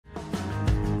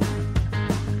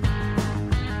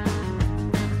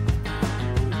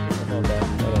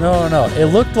No. It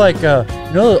looked like you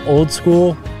know the old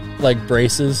school like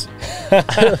braces.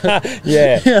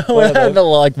 Yeah. It had the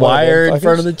like wire in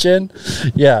front of the chin.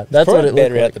 Yeah, that's what it looked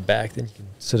better like. out the back, then you can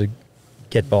sort of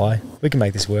get by. We can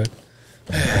make this work.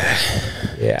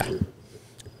 Yeah.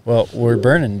 Well, we're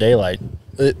burning daylight.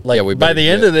 We by the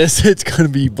end of this, it's going to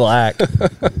be black.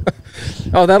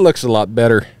 Oh, that looks a lot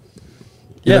better.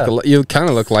 You kind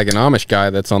of look like an Amish guy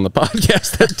that's on the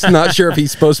podcast that's not sure if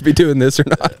he's supposed to be doing this or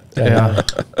not. Yeah.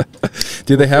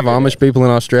 Do they have Amish people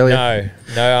in Australia?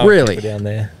 No. Really? People down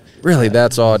there. Really,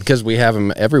 that's odd because we have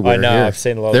them everywhere. I know. Here. I've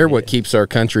seen a lot. They're of what keeps our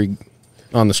country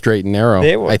on the straight and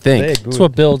narrow. I think that's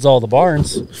what builds all the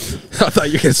barns. I thought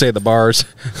you were going to say the bars.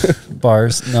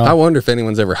 Bars. No. I wonder if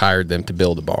anyone's ever hired them to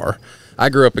build a bar. I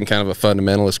grew up in kind of a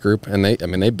fundamentalist group, and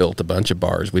they built a bunch of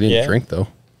bars. We didn't drink though,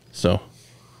 so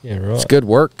yeah, right. It's good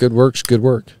work. Good work's good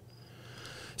work.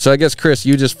 So I guess Chris,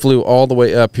 you just flew all the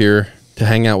way up here to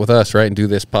hang out with us, right, and do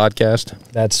this podcast.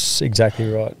 That's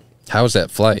exactly right. How was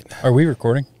that flight? Are we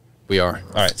recording? We are.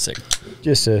 All right, sick.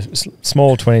 Just a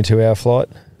small 22-hour flight.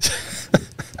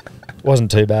 Wasn't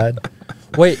too bad.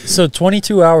 Wait, so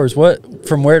 22 hours? What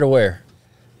from where to where?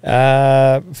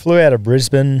 Flew out of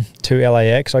Brisbane to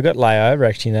LAX. I got layover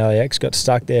actually in LAX. Got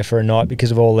stuck there for a night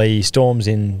because of all the storms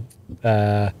in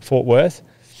Fort Worth.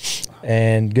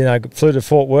 And flew to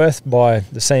Fort Worth by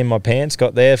the seam of my pants.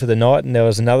 Got there for the night, and there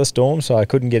was another storm, so I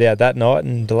couldn't get out that night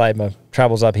and delayed my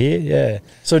travels up here. Yeah.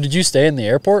 So did you stay in the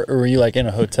airport, or were you like in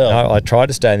a hotel? No, I tried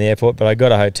to stay in the airport, but I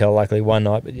got a hotel luckily one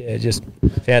night. But yeah, just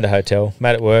found a hotel,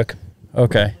 made it work.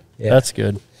 Okay, yeah. That's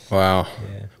good. Wow.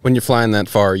 Yeah. When you're flying that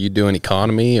far, are you doing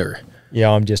economy or? Yeah,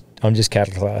 I'm just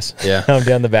cattle class. Yeah. I'm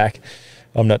down the back.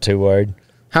 I'm not too worried.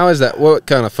 How is that? What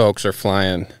kind of folks are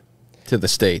flying to the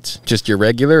States? Just your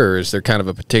regular, or is there kind of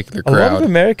a particular crowd? A lot of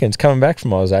Americans coming back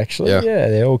from Oz, actually. Yeah,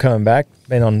 they're all coming back.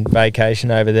 Been on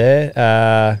vacation over there.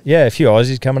 A few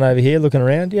Aussies coming over here, looking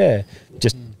around. Yeah,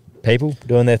 just people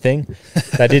doing their thing.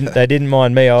 They didn't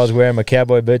mind me. I was wearing my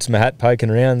cowboy boots and my hat, poking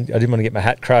around. I didn't want to get my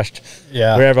hat crushed.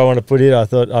 Yeah, wherever I want to put it, I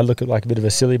thought I'd look like a bit of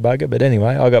a silly bugger. But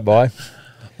anyway, I got by.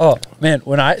 Oh man,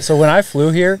 when I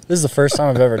flew here, this is the first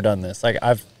time I've ever done this. Like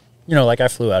I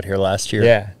flew out here last year.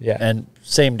 Yeah. And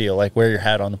same deal, like wear your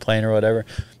hat on the plane or whatever.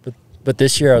 But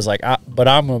this year I was like, but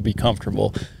I'm gonna be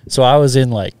comfortable. So I was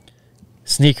in like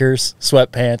sneakers,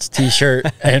 sweatpants, t-shirt,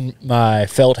 and my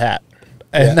felt hat,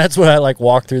 and that's what I like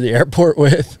walked through the airport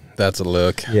with. That's a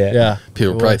look. Yeah.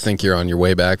 People probably think you're on your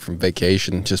way back from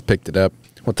vacation. Just picked it up.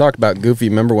 We'll talk about Goofy.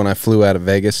 Remember when I flew out of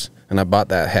Vegas and I bought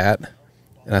that hat,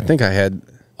 and I think I had.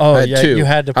 Oh, I had two. You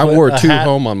had to. I wore two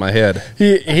home on my head.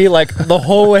 He like the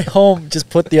whole way home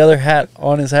just put the other hat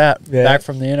on his hat back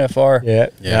from the NFR. Yeah.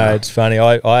 No, it's funny.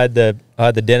 I had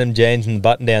the denim jeans and the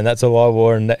button down. That's all I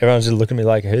wore, and everyone's just looking at me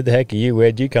like, "Who the heck are you?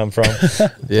 Where'd you come from?"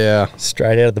 Yeah,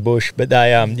 straight out of the bush. But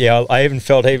they, I even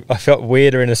felt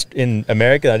weirder in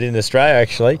America than I did in Australia.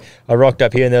 Actually, I rocked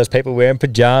up here and there was people wearing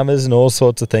pajamas and all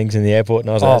sorts of things in the airport,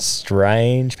 and I was like,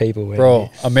 strange people.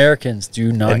 Bro, Americans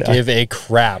do not give a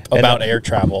crap about air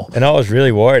travel. And I was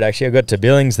really worried. Actually, I got to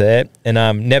Billings there, and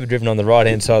never driven on the right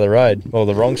hand side of the road, or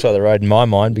the wrong side of the road in my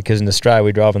mind, because in Australia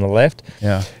we drive on the left.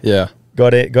 Yeah.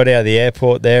 Got out of the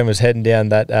airport there and was heading down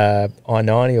that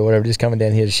I-90 or whatever, just coming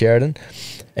down here to Sheridan,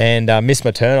 and missed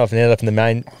my turn off and ended up in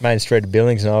the main street of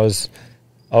Billings, and I was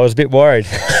a bit worried.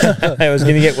 I was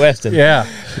going to get Western. Yeah,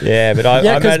 but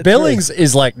because Billings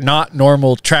is like not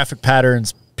normal traffic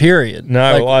patterns. Period.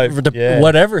 No, like,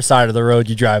 whatever side of the road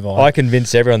you drive on. I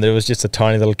convinced everyone that it was just a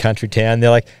tiny little country town. They're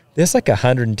like, there's like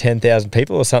 110,000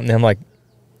 people or something. I'm like,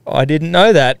 I didn't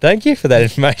know that. Thank you for that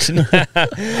information.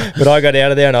 But I got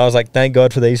out of there and I was like, thank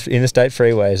God for these interstate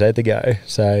freeways. I had to go.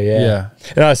 So, yeah.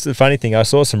 And the funny thing, I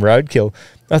saw some roadkill.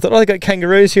 I thought, they got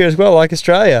kangaroos here as well, like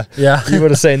Australia. Yeah. You would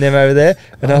have seen them over there.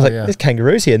 And I was like, there's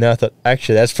kangaroos here. And then I thought,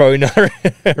 actually, that's probably not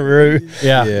a roo.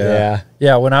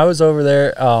 Yeah, when I was over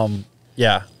there,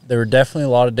 there were definitely a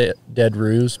lot of dead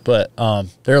roos, but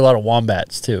there are a lot of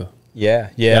wombats too. Yeah,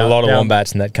 a lot of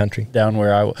wombats in that country. Down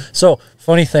where I was. So,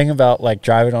 funny thing about like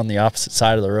driving on the opposite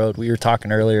side of the road, we were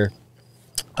talking earlier.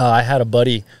 I had a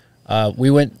buddy.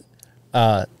 We went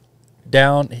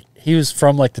down. He was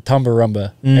from like the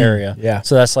Tumbarumba area. Yeah.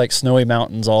 So that's like snowy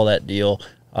mountains, all that deal.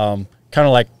 Kind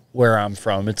of like where I'm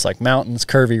from. It's like mountains,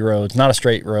 curvy roads, not a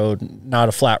straight road, not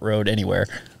a flat road anywhere,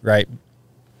 right?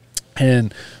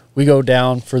 And we go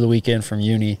down for the weekend from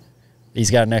uni. He's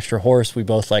got an extra horse. We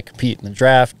both like compete in the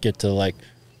draft, get to like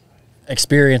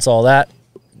experience all that.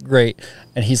 Great.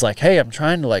 And he's like, hey, I'm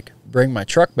trying to like bring my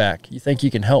truck back. You think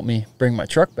you can help me bring my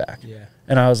truck back? Yeah.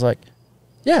 And I was like,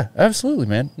 yeah, absolutely,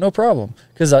 man. No problem.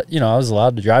 Because, I was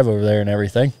allowed to drive over there and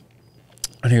everything.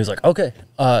 And he was like, okay,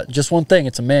 just one thing.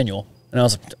 It's a manual. And I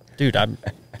was like, dude, I'm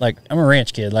a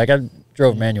ranch kid. Like, I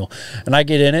drove manual. And I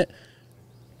get in it,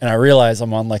 and I realize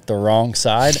I'm on, like, the wrong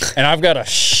side. And I've got to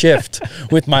shift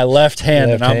with my left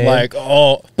hand. And I'm like,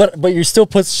 oh. But you still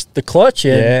put the clutch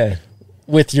in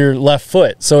with your left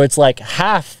foot. So it's, like,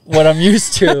 half what I'm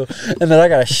used to. And then I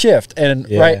got to shift. And,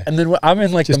 right, and then I'm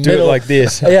in, like, just the middle. do it like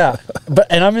this. Yeah.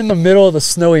 And I'm in the middle of the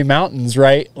snowy mountains,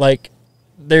 right? Like,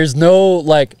 there's no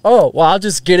like, oh, well, I'll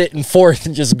just get it in fourth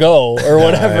and just go or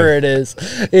whatever it is.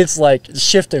 It's like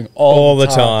shifting all the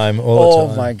time.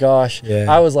 Oh my gosh. Yeah.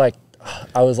 I was like,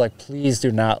 please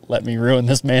do not let me ruin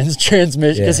this man's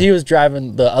transmission, because he was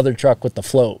driving the other truck with the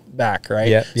float back, right?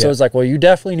 Yeah. So it's like, well, you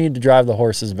definitely need to drive the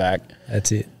horses back.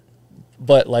 That's it.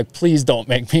 But like, please don't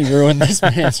make me ruin this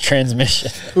man's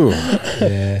transmission. Ooh.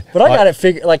 Yeah. But I got it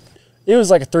figured. Like, it was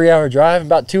like a 3-hour drive.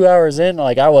 About 2 hours in,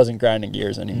 like, I wasn't grinding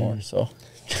gears anymore. So.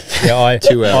 Yeah,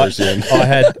 2 hours in.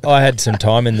 I had some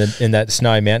time in that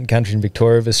snowy mountain country in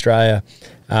Victoria of Australia,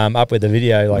 up where the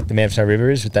video, like the Mountain Snow River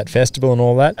is, with that festival and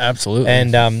all that. Absolutely.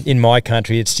 And in my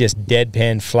country, it's just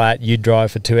deadpan flat. You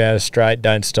drive for 2 hours straight,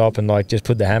 don't stop, and like just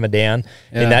put the hammer down.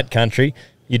 Yeah. In that country,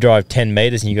 you drive 10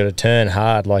 meters and you got to turn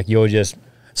hard, like you're just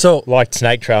like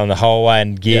snake trailing the whole way,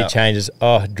 and gear changes.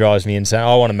 Oh, it drives me insane.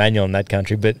 I want a manual in that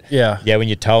country, but yeah, when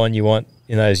you're towing, you want.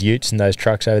 In those utes and those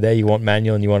trucks over there, you want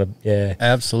manual and you want to,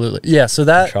 absolutely. Yeah, so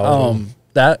that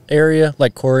that area,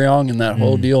 like Koryong and that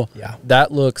whole deal,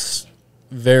 that looks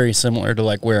very similar to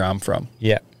like where I'm from.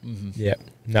 Yeah. Yeah.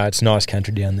 No, it's nice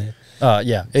country down there.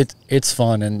 Yeah, it's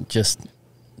fun, and just,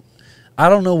 I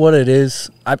don't know what it is.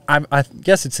 I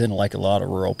guess it's in like a lot of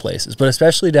rural places, but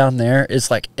especially down there,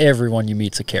 it's like everyone you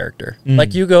meet's a character.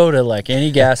 Like, you go to like any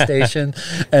gas station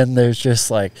and there's just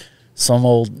like some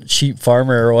old sheep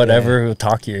farmer or whatever who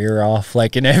talk your ear off,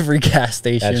 like in every gas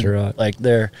station. That's right. Like,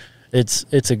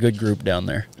 it's a good group down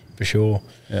there for sure.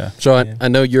 Yeah. So I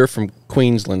know you're from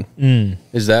Queensland.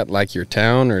 Is that like your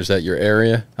town, or is that your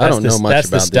area? I don't know much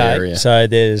about the area. So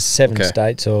there's 7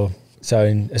 states or so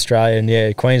in Australia,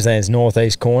 and Queensland's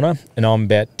northeast corner, and I'm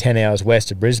about 10 hours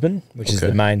west of Brisbane, which is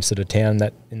the main sort of town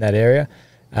in that area.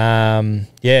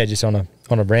 Just on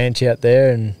a ranch out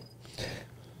there, and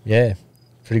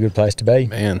pretty good place to be.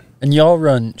 Man. And y'all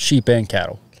run sheep and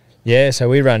cattle? Yeah, so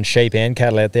we run sheep and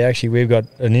cattle out there. Actually, we've got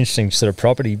an interesting sort of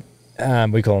property.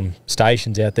 We call them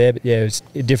stations out there, but it's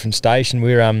a different station.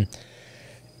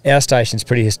 Our station's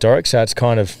pretty historic, so it's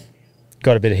kind of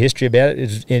got a bit of history about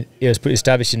it. It was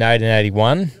established in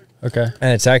 1881. Okay.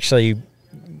 And it's actually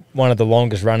one of the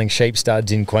longest running sheep studs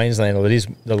in Queensland, or it is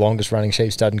the longest running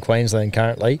sheep stud in Queensland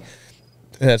currently.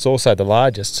 And it's also the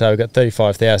largest. So we've got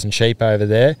 35,000 sheep over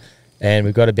there. And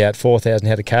we've got about 4,000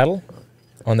 head of cattle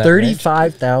on that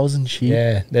 35,000 sheep?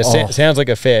 Yeah. Sounds like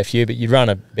a fair few, but you run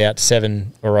about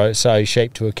 7 or so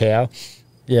sheep to a cow.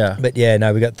 Yeah. But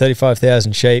we've got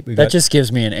 35,000 sheep. That just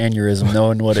gives me an aneurysm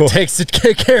knowing what it takes to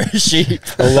take care of sheep.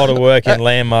 A lot of work in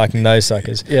landmarking those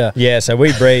suckers. Yeah. Yeah, so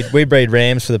we breed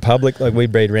rams for the public. Like, we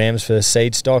breed rams for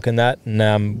seed stock and that.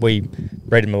 And we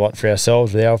breed them a lot for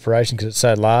ourselves with our operation because it's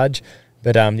so large.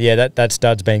 But that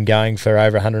stud's been going for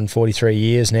over 143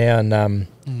 years now, and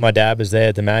my dad was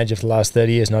there, the manager, for the last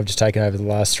 30 years, and I've just taken over the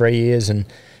last 3 years, and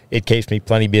it keeps me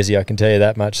plenty busy, I can tell you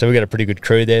that much. So we've got a pretty good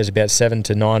crew there. There's about 7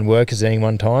 to 9 workers at any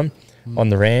one time on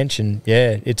the ranch, and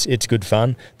it's good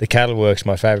fun. The cattle work's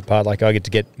my favourite part. Like, I get to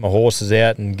get my horses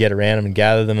out and get around them and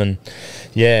gather them, and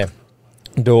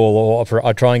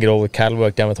I try and get all the cattle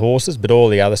work done with horses, but all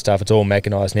the other stuff, it's all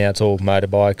mechanised now. It's all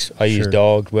motorbikes. I use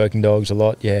dogs, working dogs a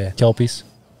lot. Yeah. Kelpies?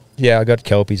 Yeah, I got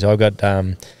Kelpies.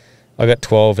 I got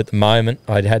 12 at the moment.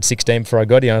 I had 16 before I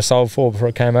got here, and I sold 4 before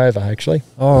I came over, actually.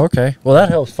 Oh, okay. Well, that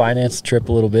helps finance the trip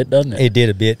a little bit, doesn't it? It did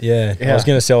a bit, yeah. I was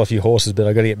going to sell a few horses, but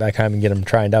I got to get back home and get them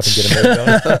trained up and get them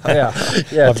moved on.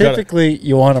 Yeah. Typically,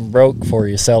 you want them broke before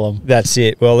you sell them. That's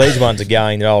it. Well, these ones are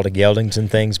going. They're older geldings and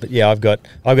things, but I've got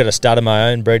a stud of my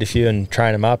own, breed a few, and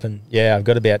train them up, and I've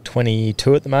got about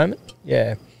 22 at the moment.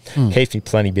 Yeah, keeps me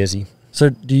plenty busy. So,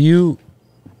 do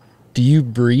you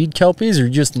breed Kelpies, or you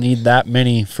just need that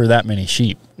many for that many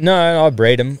sheep? No, I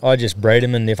breed them. I just breed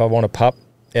them, and if I want a pup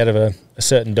out of a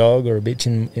certain dog or a bitch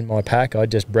in my pack, I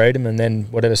just breed them, and then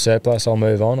whatever surplus, I'll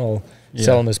move on. I'll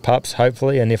sell them as pups,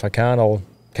 hopefully, and if I can't, I'll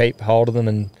keep hold of them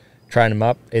and train them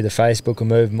up, either Facebook or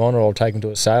move them on, or I'll take them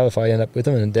to a sale if I end up with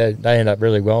them, and they end up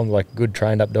really well, like good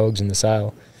trained up dogs in the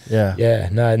sale. Yeah.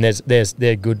 No, and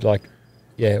they're good, like,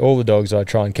 all the dogs I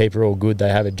try and keep are all good. They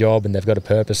have a job and they've got a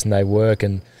purpose and they work,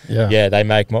 and they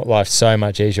make my life so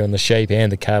much easier on the sheep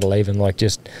and the cattle. Even like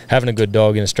just having a good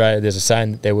dog in Australia, there's a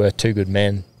saying that they're worth 2 good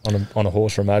men on a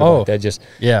horse or a motorbike. They're just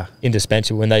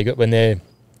indispensable when they're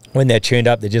when they're tuned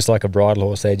up, they're just like a bridle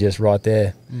horse. They're just right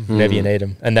there whenever you need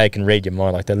them, and they can read your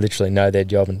mind. Like they literally know their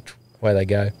job and where they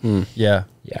go. Yeah.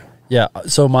 Yeah. Yeah.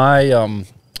 So my,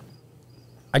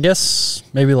 I guess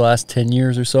maybe the last 10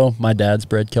 years or so, my dad's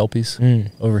bred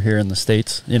Kelpies over here in the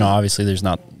States. You know, obviously there's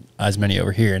not as many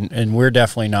over here, and we're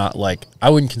definitely not like, I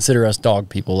wouldn't consider us dog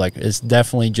people. Like it's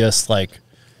definitely just like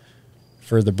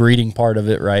for the breeding part of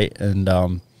it, right? And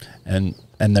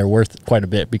they're worth quite a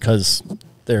bit because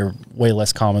they're way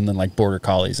less common than like border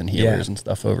collies and heelers and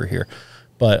stuff over here.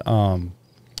 But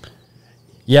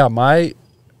yeah,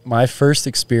 my first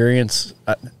experience,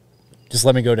 just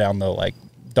let me go down the like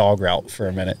dog route for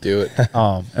a minute. Do it.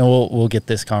 And we'll get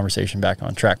this conversation back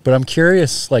on track. But I'm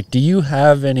curious, like, do you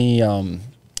have any,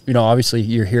 you know, obviously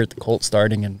you're here at the colt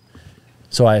starting, and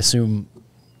so I assume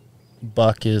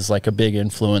Buck is like a big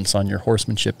influence on your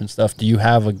horsemanship and stuff. Do you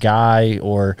have a guy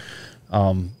or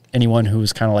anyone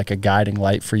who's kind of like a guiding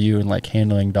light for you in like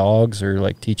handling dogs or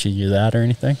like teaching you that or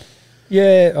anything?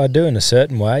 Yeah, I do in a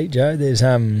certain way, Joe. There's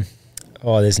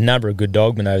there's a number of good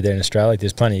dogmen over there in Australia.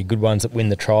 There's plenty of good ones that win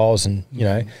the trials and, you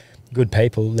know, good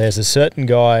people. There's a certain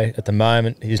guy at the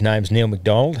moment, his name's Neil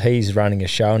McDonald. He's running a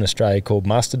show in Australia called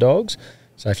Muster Dogs.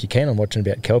 So if you're keen on watching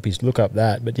about Kelpies, look up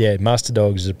that. But yeah, Muster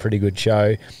Dogs is a pretty good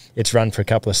show. It's run for a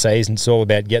couple of seasons. It's all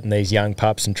about getting these young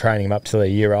pups and training them up till they're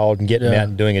a year old and getting them out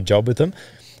and doing a job with them.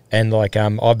 And like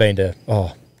I've been to,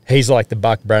 he's like the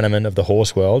Buck Brannaman of the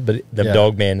horse world, but the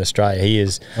dog man in Australia, he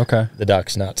is the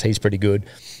duck's nuts. He's pretty good.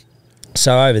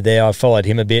 So over there, I followed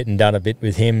him a bit and done a bit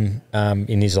with him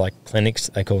in his like clinics.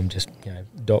 They call them just, you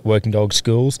know, working dog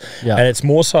schools. Yeah. And it's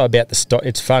more so about the stock.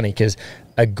 It's funny because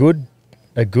a good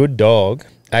dog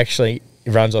actually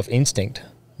runs off instinct.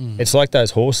 It's like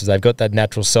those horses. They've got that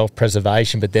natural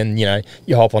self-preservation, but then, you know,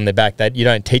 you hop on their back. You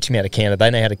don't teach them how to canter. They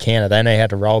know how to canter. They know how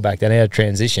to roll back. They know how to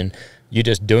transition. You're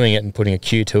just doing it and putting a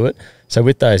cue to it. So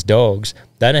with those dogs,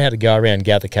 they know how to go around and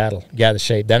gather cattle, gather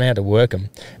sheep. They know how to work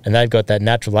them. And they've got that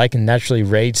natural. They can naturally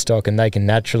read stock and they can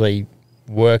naturally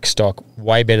work stock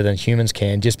way better than humans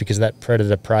can just because of that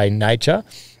predator-prey nature.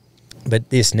 But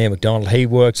this Neil McDonald, he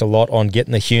works a lot on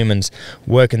getting the humans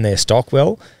working their stock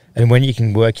well. And when you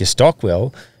can work your stock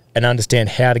well and understand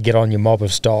how to get on your mob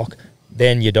of stock,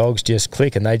 then your dogs just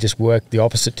click and they just work the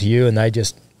opposite to you, and they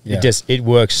just it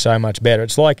works so much better.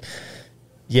 It's like,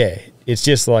 it's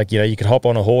just like, you know, you could hop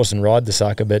on a horse and ride the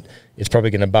sucker, but it's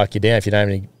probably going to buck you down if you don't have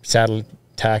any saddle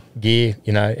tack gear,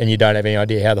 you know, and you don't have any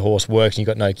idea how the horse works, and you've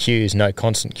got no cues, no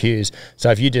constant cues.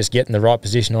 So if you just get in the right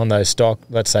position on those stock,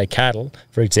 let's say cattle,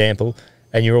 for example,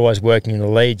 and you're always working in the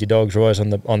lead, your dogs are always on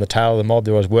the tail of the mob,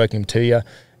 they're always working them to you,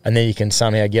 and then you can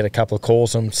somehow get a couple of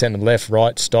calls on them, send them left,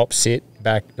 right, stop, sit,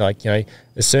 back. Like, you know,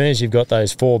 as soon as you've got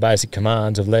those 4 basic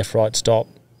commands of left, right, stop,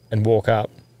 and walk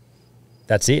up,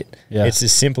 that's it. Yeah. It's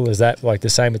as simple as that. Like the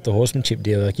same with the horsemanship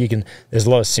deal. Like there's a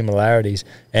lot of similarities.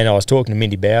 And I was talking to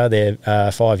Mindy Bauer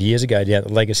there 5 years ago down at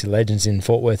the Legacy Legends in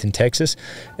Fort Worth in Texas,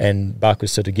 and Buck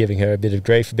was sort of giving her a bit of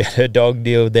grief about her dog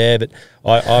deal there. But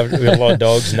I've got a lot of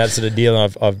dogs and that sort of deal,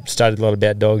 and I've studied a lot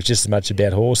about dogs, just as much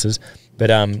about horses.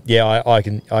 But I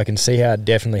can see how it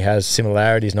definitely has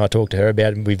similarities, and I talked to her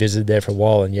about it, and we visited there for a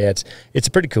while, and it's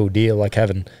a pretty cool deal. Like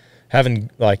having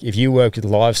like, if you work with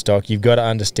livestock, you've got to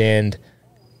understand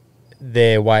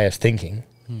their way of thinking.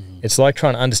 It's like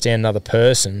trying to understand another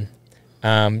person.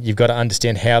 You've got to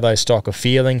understand how those stock are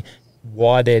feeling,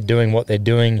 why they're doing what they're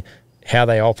doing, how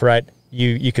they operate.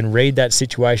 You can read that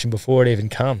situation before it even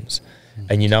comes.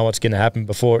 And you know what's going to happen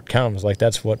before it comes. Like,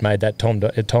 that's what made that Tom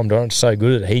Dorrance so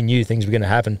good at it. He knew things were going to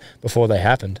happen before they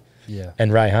happened. Yeah.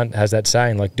 And Ray Hunt has that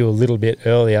saying, like, do a little bit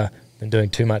earlier than doing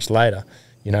too much later.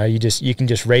 You know, you can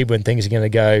just read when things are going to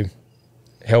go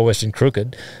hell west and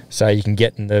crooked, so you can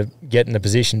get in the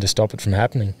position to stop it from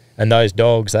happening. And those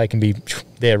dogs,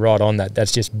 they're right on that.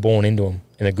 That's just born into them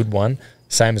in a good one.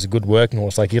 Same as a good working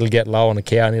horse. Like, it'll get low on a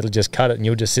cow and it'll just cut it, and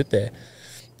you'll just sit there.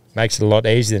 Makes it a lot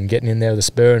easier than getting in there with a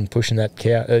spur and pushing that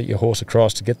cow, your horse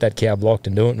across to get that cow blocked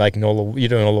and you're doing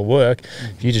all the work.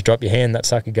 If you just drop your hand, that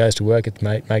sucker goes to work. It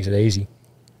makes it easy.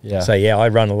 Yeah. So I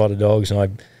run a lot of dogs, and I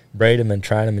breed them and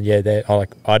train them, and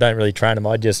I don't really train them.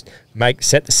 I just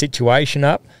set the situation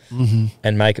up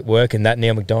and make it work. And that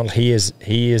Neil McDonald, he is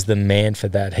the man for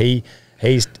that.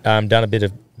 He's done a bit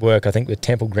of work, I think, with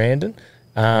Temple Grandin.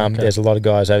 There's a lot of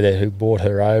guys over there who brought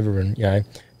her over, and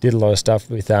did a lot of stuff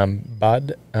with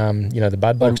Bud, the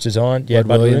Bud Box design. Yeah,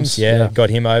 Bud Williams. Yeah,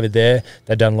 got him over there.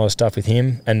 They've done a lot of stuff with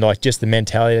him, and like just the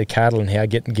mentality of cattle and how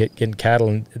getting cattle,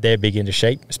 and they're big into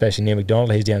sheep, especially Neil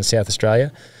McDonald. He's down in South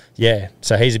Australia. Yeah,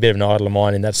 so he's a bit of an idol of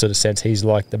mine in that sort of sense. He's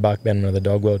like the Buck Benjamin of the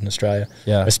dog world in Australia.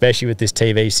 Yeah, especially with this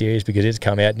TV series, because it's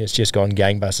come out and it's just gone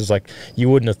gangbusters. Like, you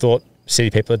wouldn't have thought city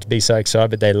people to be so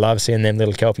excited, but they love seeing them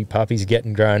little kelpie puppies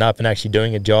getting grown up and actually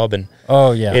doing a job. And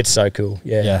it's so cool.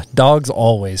 Yeah, dogs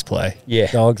always play.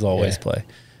 Yeah, dogs always play.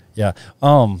 Yeah.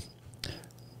 I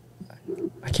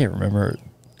can't remember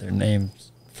their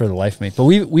names for the life of me, but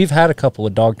we've had a couple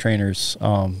of dog trainers.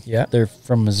 They're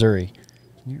from Missouri.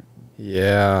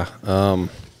 Yeah.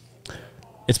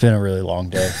 It's been a really long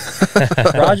day.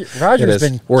 Roger's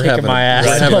been kicking my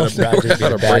ass. Roger's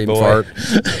got a brain fart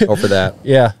over that.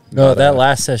 Yeah. No, that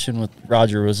last session with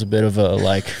Roger was a bit of a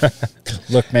like,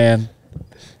 look, man,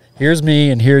 here's me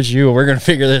and here's you. We're going to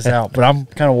figure this out. But I'm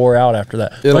kind of wore out after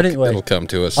that. But anyway, it'll come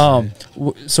to us.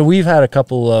 So we've had a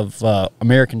couple of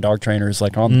American dog trainers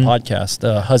like on the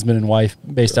podcast, husband and wife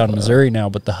based out of Missouri now,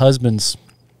 but the husband's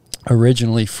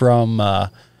originally from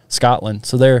Scotland.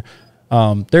 So they're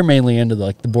mainly into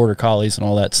the border collies and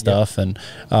all that stuff. And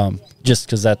just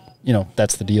because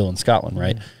that's the deal in Scotland,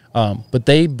 right? But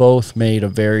they both made a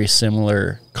very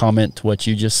similar comment to what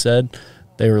you just said.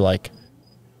 They were like,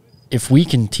 if we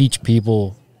can teach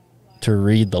people to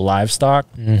read the livestock,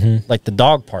 like the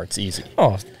dog part's easy.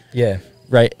 Oh, yeah.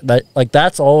 Right?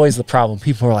 That's always the problem.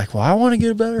 People are like, well, I want to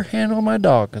get a better handle on my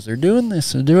dog because they're doing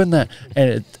this and doing that.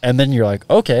 And then you're like,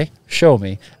 okay, show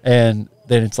me. And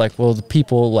then it's like, well, the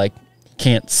people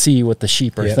can't see what the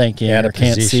sheep are thinking or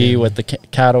can't see what the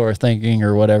cattle are thinking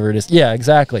or whatever it is. Yeah,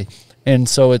 exactly. And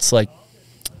so it's like,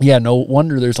 yeah, no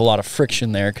wonder there's a lot of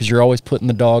friction there because you're always putting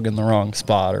the dog in the wrong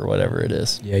spot or whatever it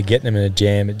is. Yeah, getting them in a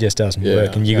jam, it just doesn't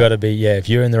work. And you got to be, if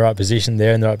you're in the right position,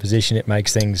 they're in the right position, it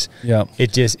makes things,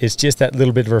 it's just that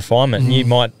little bit of refinement. And you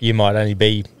might only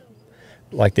be,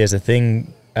 there's a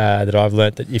thing that I've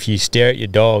learnt that if you stare at your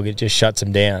dog, it just shuts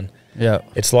them down. Yeah,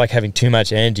 it's like having too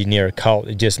much energy near a colt.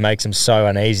 It just makes them so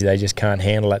uneasy. They just can't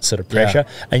handle that sort of pressure.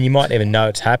 And you might even know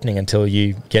it's happening until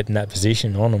you get in that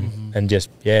position on them. And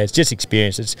it's just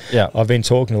experience. I've been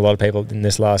talking to a lot of people in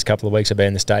this last couple of weeks. I've been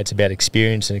in the States about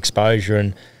experience and exposure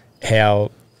and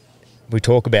how we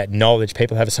talk about knowledge.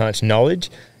 People have so much knowledge,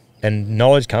 and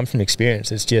knowledge comes from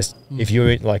experience. It's just if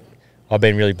you're I've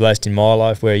been really blessed in my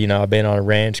life where I've been on a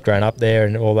ranch, grown up there,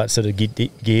 and all that sort of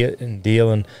gear and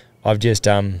deal. And I've just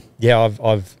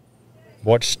I've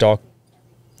watched stock,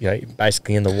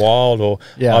 basically in the wild, or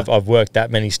I've worked that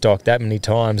many stock that many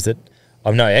times that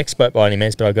I'm no expert by any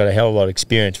means, but I've got a hell of a lot of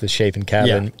experience with sheep and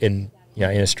cattle in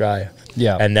Australia.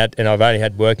 Yeah, and I've only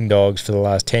had working dogs for the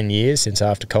last 10 years since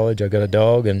after college. I got a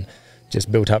dog and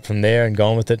just built up from there and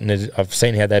gone with it. And I've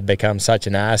seen how they've become such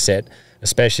an asset,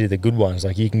 especially the good ones.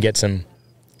 Like you can get some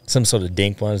sort of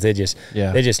dink ones. They're just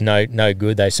no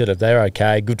good. They're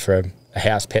okay, good for a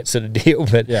house pet sort of deal,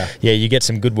 but you get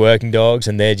some good working dogs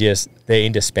and they're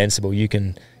indispensable. You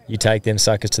take them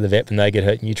suckers to the vet when they get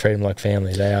hurt and you treat them like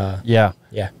family. They are. Yeah,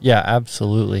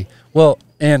 absolutely. Well,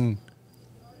 and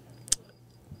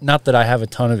not that I have a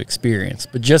ton of experience,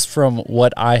 but just from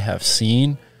what I have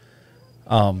seen,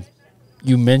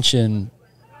 you mentioned,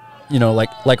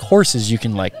 like horses, you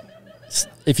can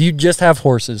if you just have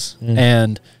horses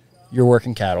and you're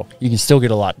working cattle, you can still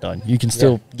get a lot done. You can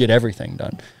still get everything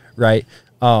done. Right.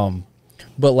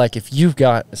 But if you've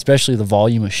got, especially the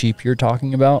volume of sheep you're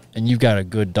talking about, and you've got a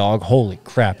good dog, holy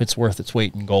crap, it's worth its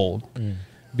weight in gold.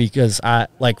 Because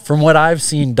from what I've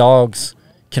seen, dogs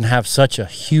can have such a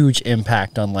huge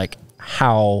impact on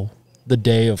how the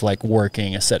day of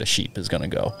working a set of sheep is going to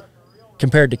go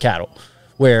compared to cattle,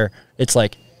 where it's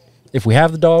if we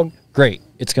have the dog, great,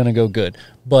 it's going to go good.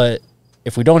 But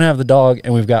if we don't have the dog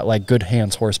and we've got good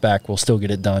hands horseback, we'll still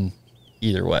get it done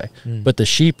either way. But the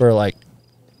sheep are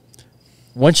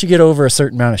once you get over a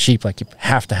certain amount of sheep, you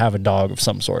have to have a dog of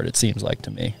some sort, it seems like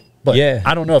to me. But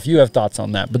I don't know if you have thoughts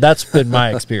on that, but that's been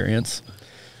my experience.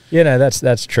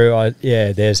 That's true.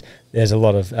 There's a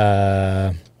lot of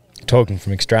talking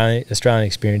from Australian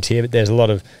experience here, but there's a lot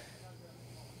of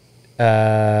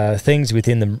things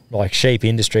within the sheep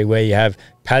industry where you have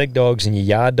paddock dogs and your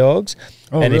yard dogs.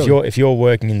 And really? if you're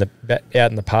working out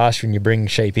in the pasture and you're bringing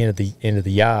sheep into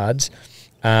the yards,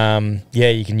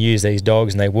 you can use these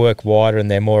dogs and they work wider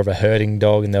and they're more of a herding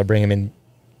dog, and they'll bring them in,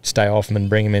 stay off them and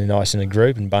bring them in nice in a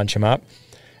group and bunch them up.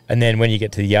 And then when you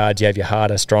get to the yards, you have your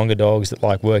harder, stronger dogs that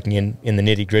like working in the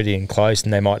nitty gritty and close,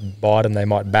 and they might bite them, they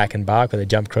might back and bark, or they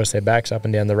jump across their backs up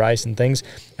and down the race and things,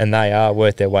 and they are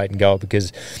worth their weight in gold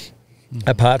because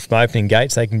apart from opening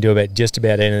gates, they can do just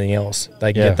about anything else.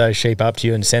 They can get those sheep up to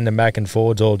you and send them back and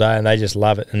forwards all day, and they just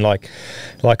love it. And like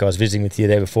I was visiting with you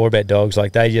there before about dogs,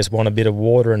 they just want a bit of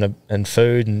water and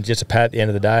food and just a pat at the end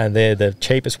of the day, and they're the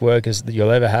cheapest workers that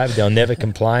you'll ever have. They'll never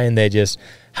complain. They're just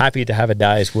happy to have a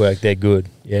day's work. They're good.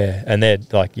 And they're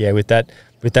with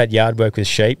that yard work with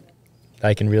sheep,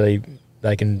 they can really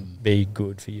they can be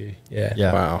good for you.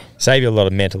 Yeah. Wow. Save you a lot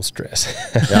of mental stress.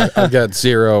 Yeah, I've got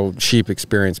zero sheep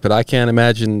experience, but I can't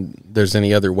imagine there's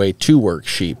any other way to work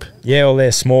sheep. Yeah, well,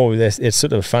 they're small. It's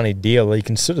sort of a funny deal. You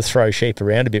can sort of throw sheep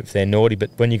around a bit if they're naughty, but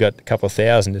when you got a couple of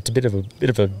thousand, it's a bit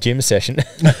of a gym session,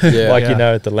 you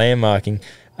know, at the landmarking.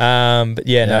 But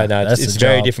no, it's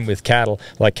very different with cattle.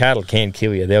 Like cattle can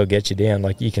kill you; they'll get you down.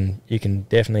 Like you can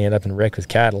definitely end up in a wreck with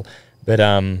cattle. But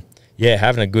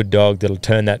having a good dog that'll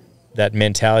turn that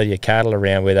mentality of cattle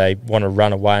around, where they want to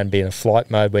run away and be in a flight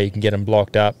mode, where you can get them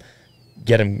blocked up,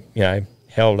 get them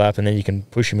held up, and then you can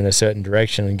push them in a certain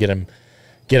direction and get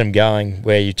them going,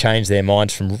 where you change their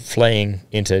minds from fleeing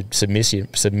into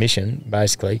submission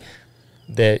basically.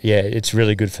 It's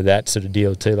really good for that sort of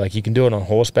deal too. Like you can do it on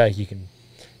horseback. You can,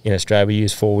 in Australia we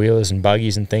use 4-wheelers and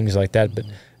buggies and things like that, but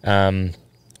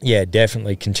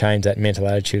definitely can change that mental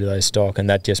attitude of those stock, and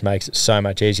that just makes it so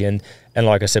much easier. And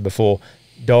like I said before,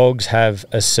 dogs have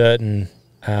a certain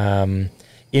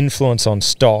influence on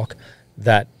stock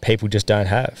that people just don't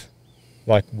have.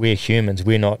 Like we're humans,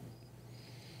 we are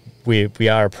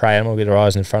a prey animal with our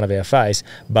eyes in front of our face,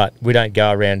 but we don't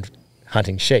go around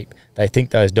hunting sheep. They think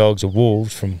those dogs are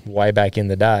wolves from way back in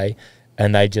the day,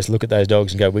 and they just look at those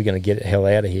dogs and go, we're going to get the hell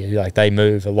out of here. Like they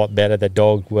move a lot better, the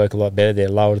dogs work a lot better, they're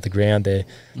lower to the ground, they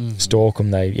stalk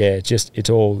them, it's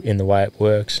all in the way it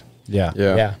works.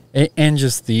 Yeah. And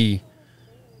just the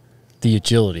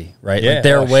agility, right? Yeah, like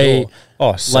their way,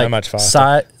 sure. So much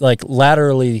faster.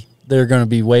 Laterally, they're going to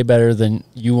be way better than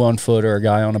you on foot or a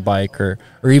guy on a bike or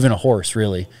even a horse,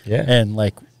 really. Yeah. And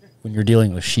like when you're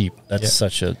dealing with sheep, that's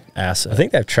such an asset. I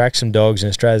think they've tracked some dogs in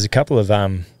Australia. There's a couple of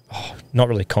not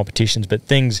really competitions, but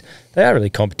things. They are really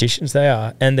competitions. They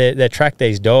are, and they track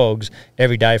these dogs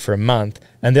every day for a month,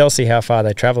 and they'll see how far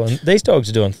they travel. And these dogs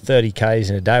are doing 30 k's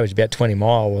in a day, which is about 20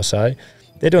 miles or so.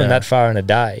 They're doing that far in a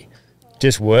day,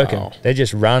 just working. Wow. They're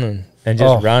just running and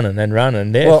just running and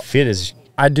running. They're fit as.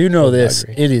 I do know this.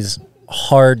 It is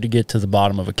hard to get to the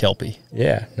bottom of a Kelpie.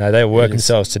 Yeah, no, they work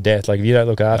themselves to death. Like if you don't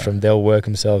look after them, they'll work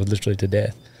themselves literally to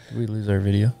death. Did we lose our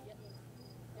video?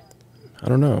 I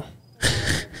don't know.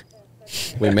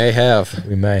 We may have.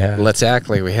 Let's act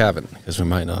like we haven't, because we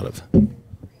might not have. All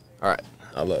right,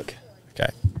 I'll look. Okay.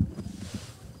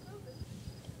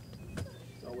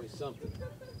 Always something.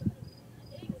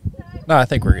 No, I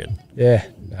think we're good. Yeah,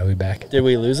 no, we're back. Did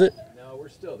we lose it? No, we're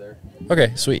still there.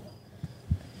 Okay, sweet.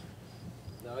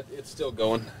 No, it's still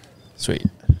going. Sweet.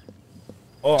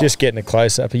 Just getting a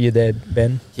close-up of you there,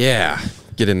 Ben. Yeah,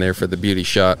 get in there for the beauty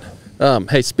shot.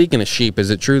 Hey, speaking of sheep, is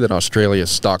it true that Australia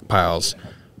stockpiles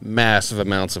massive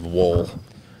amounts of wool,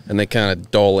 and they kind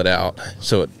of dole it out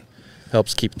so it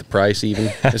helps keep the price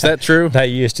even? Is that true? They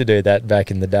used to do that back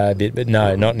in the day a bit, but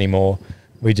no, not anymore.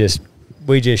 We just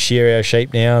shear our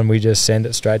sheep now, and we just send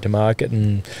it straight to market,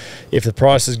 and if the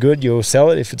price is good, you'll sell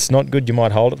it. If it's not good, you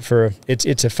might hold it for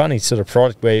it's a funny sort of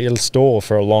product where it'll store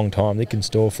for a long time. It can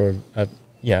store for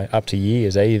up to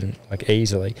years even, like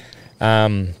easily.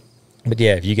 But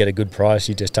yeah, if you get a good price,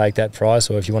 you just take that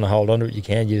price, or if you want to hold on to it, you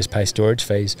can. You just pay storage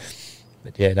fees.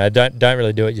 But yeah, no, don't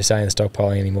really do what you're saying,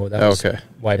 stockpiling anymore. That was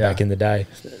way back in the day.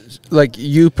 Like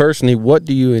you personally, what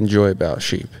do you enjoy about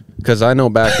sheep? Because I know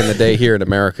back in the day here in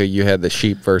America, you had the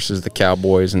sheep versus the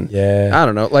cowboys, and I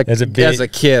don't know. Like as a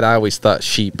kid, I always thought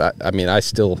sheep. I mean, I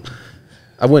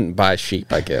wouldn't buy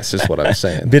sheep, I guess, is what I'm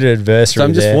saying. Bit of adversity. So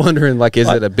I'm just wondering, like, is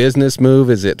it a business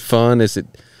move? Is it fun? Is it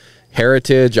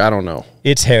heritage? I don't know.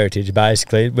 It's heritage,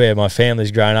 basically, where my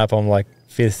family's grown up. I'm like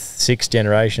 5th, 6th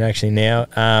generation actually now.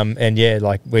 And yeah,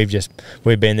 like we've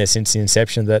been there since the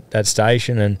inception of that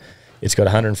station, and it's got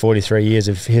 143 years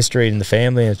of history in the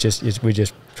family, and we're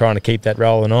just trying to keep that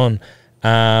rolling on.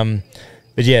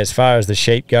 But yeah, as far as the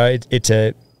sheep go,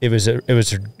 it was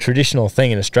a traditional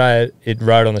thing in Australia. It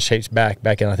rode on the sheep's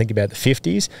back in, I think, about the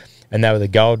 50s, and they were the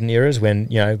golden eras when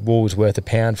wool was worth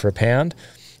 £1 for a pound.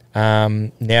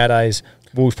 Nowadays,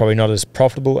 wool's probably not as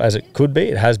profitable as it could be.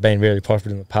 It has been really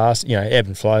profitable in the past. Ebb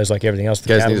and flows like everything else.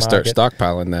 You guys need to start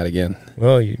stockpiling that again.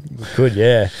 Well, we could,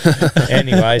 yeah.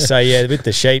 Anyway, so yeah, with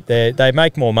the sheep, they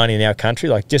make more money in our country,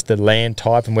 like just the land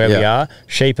type and where we are.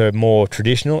 Sheep are more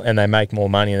traditional, and they make more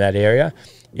money in that area.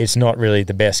 It's not really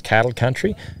the best cattle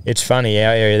country. It's funny,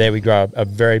 our area there, we grow a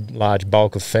very large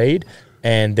bulk of feed,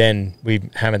 and then we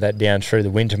hammer that down through the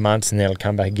winter months, and then it'll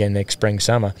come back again next spring,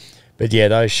 summer. But yeah,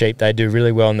 those sheep, they do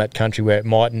really well in that country where it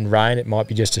mightn't rain. It might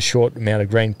be just a short amount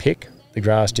of green pick. The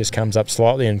grass just comes up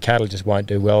slightly, and cattle just won't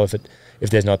do well if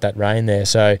there's not that rain there.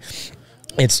 So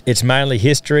it's mainly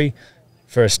history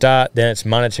for a start. Then it's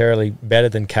monetarily better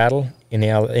than cattle in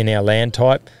our land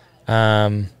type.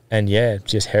 And yeah,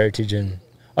 just heritage, and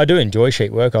I do enjoy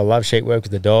sheep work. I love sheep work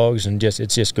with the dogs, and it's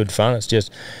just good fun. It's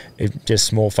just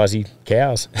small fuzzy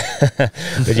cows.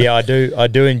 But yeah, I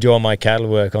do enjoy my cattle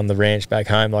work on the ranch back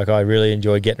home. Like, I really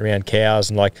enjoy getting around cows,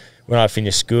 and like when I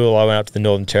finished school, I went up to the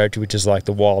Northern Territory, which is like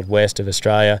the wild west of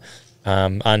Australia,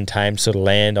 untamed sort of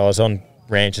land. I was on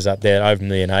ranches up there over 1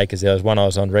 million acres. There was one I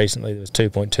was on recently that was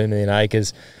 2.2 million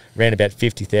acres, ran about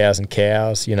 50,000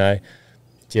 cows, you know,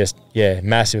 just, yeah,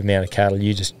 massive amount of cattle.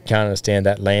 You just can't understand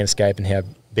that landscape and how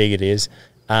big it is.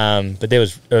 But there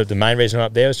was the main reason I'm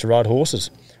up there was to ride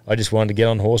horses. I just wanted to get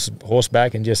on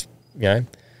horseback and just, you know,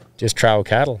 just trail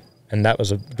cattle. And that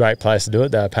was a great place to do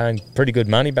it. They were paying pretty good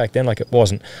money back then. Like, it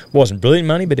wasn't brilliant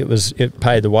money, but it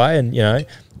paid the way. And, you know,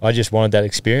 I just wanted that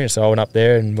experience. So I went up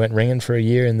there and went ringing for a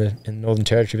year in the Northern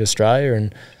Territory of Australia.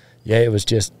 And yeah, it was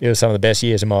some of the best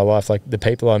years of my life. Like, the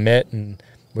people I met, and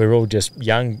we were all just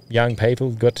young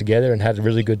people, got together and had a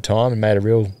really good time and made a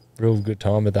real good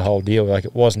time with the whole deal. Like,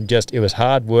 it wasn't just, it was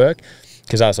hard work,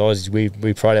 because us Aussies,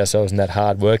 we pride ourselves in that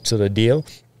hard work sort of deal.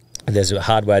 If there's a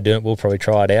hard way of doing it, we'll probably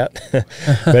try it out.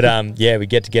 But yeah, we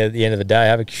get together at the end of the day,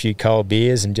 have a few cold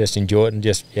beers and just enjoy it, and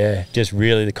just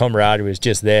really the camaraderie was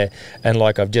just there. And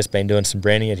like, I've just been doing some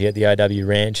branding here at the AW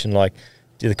Ranch, and like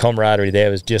the camaraderie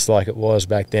there was just like it was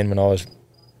back then when I was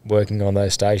working on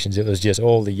those stations. It was just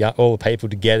all the people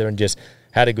together and just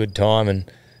had a good time.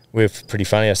 And we're pretty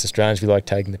funny, us Australians, we like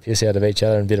taking the piss out of each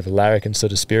other in a bit of a larrikin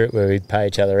sort of spirit, where we'd pay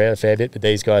each other out a fair bit. But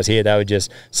these guys here, they were just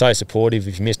so supportive.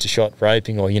 If you missed a shot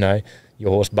roping, or, you know,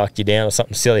 your horse bucked you down or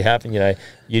something silly happened, you know,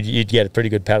 you'd get a pretty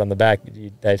good pat on the back.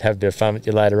 They'd have a bit of fun with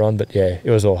you later on. But yeah,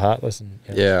 it was all heartless. And,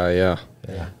 you know,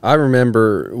 yeah. I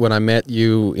remember when I met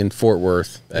you in Fort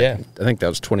Worth. I think that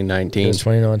was 2019. It was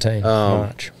 2019,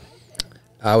 March.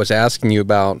 I was asking you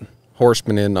about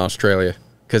Horseman in Australia,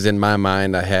 because in my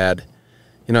mind I had,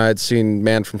 you know, I had seen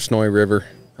Man from Snowy River.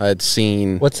 I had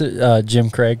seen... What's it? Jim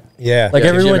Craig? Yeah. Like,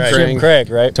 everyone's Jim Craig,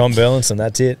 right? Tom Burlinson,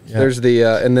 that's it. Yeah. There's the...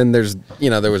 and then there's,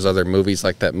 you know, there was other movies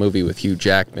like that movie with Hugh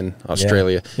Jackman,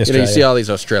 Australia. Yeah. You know, you see all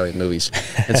these Australian movies.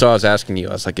 And so I was asking you,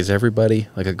 I was like, is everybody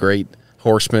like a great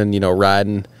horseman, you know,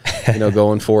 riding, you know,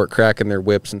 going for it, cracking their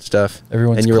whips and stuff?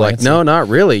 And you were like, no, not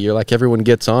really. You're like, everyone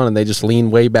gets on and they just lean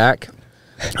way back.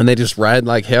 And they just ride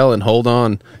like hell and hold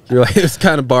on. You're like, it's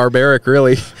kind of barbaric,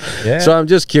 really. Yeah. So I'm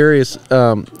just curious,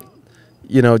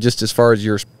 you know, just as far as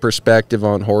your perspective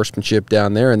on horsemanship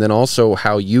down there, and then also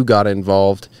how you got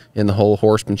involved in the whole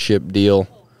horsemanship deal.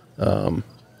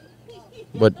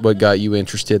 What got you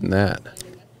interested in that?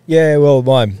 Yeah, well,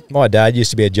 my dad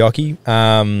used to be a jockey.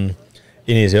 In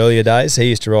his earlier days, he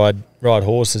used to ride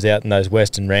horses out in those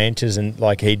western ranches, and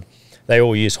like they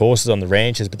all used horses on the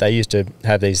ranches, but they used to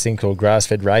have these things called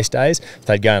grass-fed race days.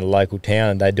 They'd go in a local town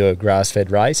and they'd do a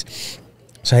grass-fed race.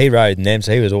 So he rode in them,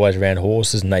 so he was always around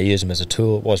horses, and they used them as a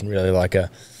tool. It wasn't really like it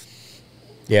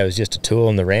was just a tool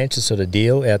on the ranches sort of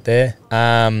deal out there.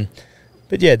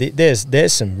 But yeah,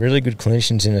 there's some really good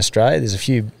clinicians in Australia. There's a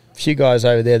few guys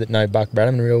over there that know Buck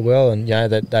Bradman real well, and you know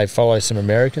that they follow some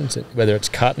Americans, whether it's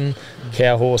cutting,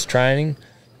 cow horse training.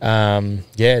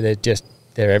 They're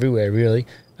everywhere really.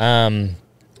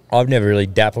 I've never really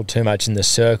dappled too much in the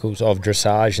circles of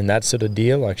dressage and that sort of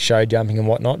deal, like show jumping and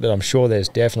whatnot, but I'm sure there's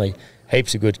definitely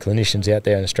heaps of good clinicians out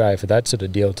there in Australia for that sort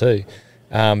of deal too.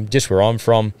 Just where I'm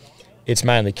from, it's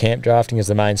mainly camp drafting as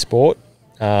the main sport,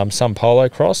 some polo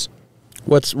cross.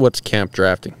 What's camp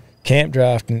drafting? Camp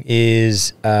drafting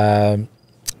is... I'll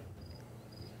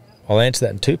answer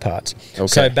that in two parts. Okay.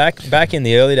 So back in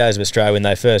the early days of Australia, when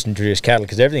they first introduced cattle,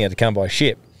 because everything had to come by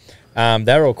ship,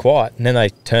 they were all quiet, and then they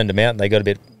turned them out, and they got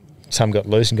some got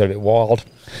loose and got a bit wild.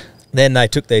 Then they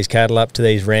took these cattle up to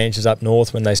these ranches up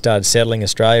north when they started settling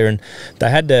Australia, and they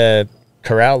had to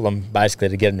corral them basically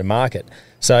to get them to market.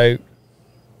 So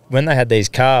when they had these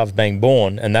calves being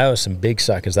born, and they were some big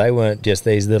suckers, they weren't just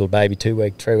these little baby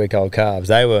 2-week, 3-week-old calves.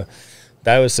 They were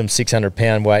some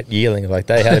 600-pound weight yearling. Like,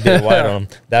 they had a bit of weight on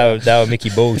them. They were Mickey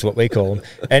Bulls, what we call them.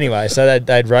 Anyway, so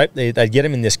they'd get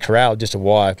them in this corral, just a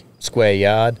wire square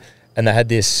yard, and they had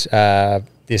this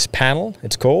panel,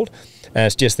 it's called, and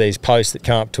it's just these posts that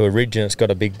come up to a ridge, and it's got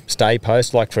a big stay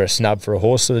post, like for a snub for a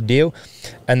horse sort of deal.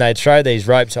 And they'd throw these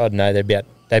ropes, I don't know,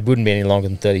 they wouldn't be any longer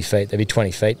than 30 feet. They'd be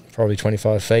 20 feet, probably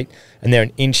 25 feet, and they're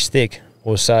an inch thick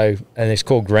or so, and it's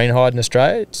called green hide in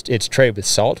Australia. It's treated with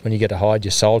salt. When you get a hide,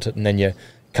 you salt it, and then you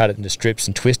cut it into strips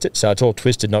and twist it. So it's all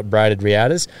twisted, not braided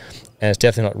riatas, and it's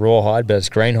definitely not rawhide, but it's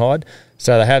green hide.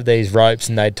 So they have these ropes,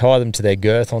 and they'd tie them to their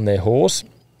girth on their horse,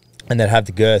 and they'd have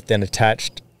the girth then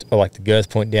attached, or like the girth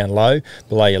point down low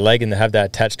below your leg, and they have that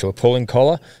attached to a pulling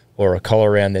collar or a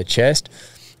collar around their chest.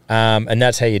 And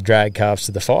that's how you drag calves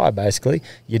to the fire, basically.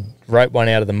 You'd rope one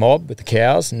out of the mob with the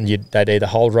cows, and they'd either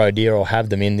hold roe deer or have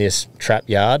them in this trap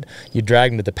yard. You'd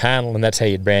drag them to the panel, and that's how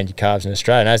you'd brand your calves in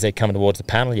Australia. And as they're coming towards the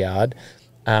panel yard,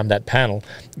 that panel,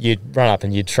 you'd run up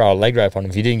and you'd throw a leg rope on them.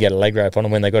 If you didn't get a leg rope on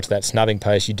them, when they got to that snubbing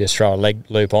post, you'd just throw a leg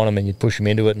loop on them and you'd push them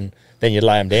into it, and then you'd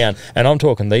lay them down. And I'm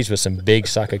talking, these were some big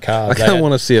sucker calves. I kind of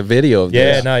want to see a video of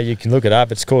this. Yeah, no, you can look it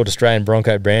up. It's called Australian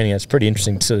Bronco Branding. It's a pretty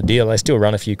interesting sort of deal. They still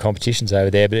run a few competitions over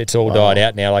there, but it's all died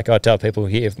out now. Like I tell people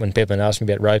here, when people ask me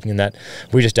about roping and that,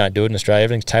 we just don't do it in Australia.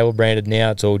 Everything's table branded now.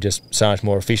 It's all just so much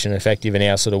more efficient and effective in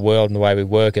our sort of world and the way we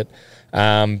work it.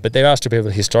 But there are still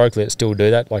people historically that still do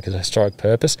that, like as a historic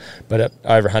purpose. But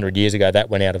over 100 years ago,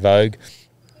 that went out of vogue.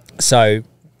 So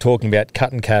talking about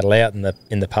cutting cattle out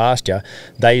in the pasture,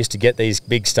 they used to get these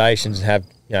big stations and have,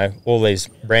 you know, all these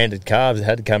branded calves that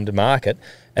had to come to market.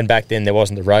 And back then there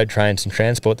wasn't the road trains and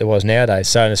transport there was nowadays.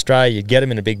 So in Australia, you'd get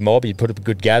them in a big mob, you'd put a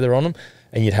good gather on them,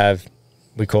 and you'd have,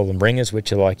 we call them ringers,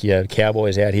 which are like your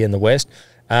cowboys out here in the West.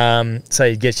 So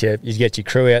you'd get your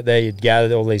crew out there, you'd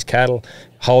gather all these cattle,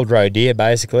 hold roe deer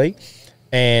basically,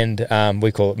 and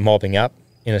we call it mobbing up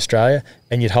in Australia,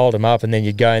 and you'd hold them up, and then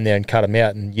you'd go in there and cut them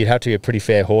out, and you'd have to be a pretty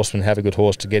fair horseman, have a good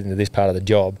horse to get into this part of the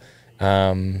job.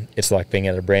 It's like being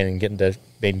out of branding and getting to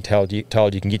being told you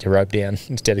can get your rope down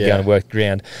instead of going to work the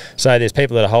ground. So there's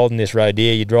people that are holding this roe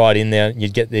deer, you'd ride in there, and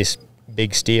you'd get this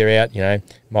big steer out, you know,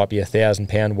 might be 1,000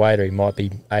 pound weight, or he might be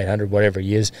 800, whatever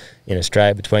he is, in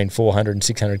Australia, between 400 and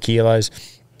 600 kilos.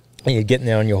 And you'd get in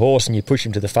there on your horse and you push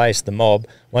him to the face of the mob.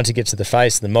 Once he gets to the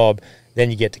face of the mob,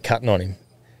 then you get to cutting on him.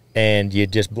 And you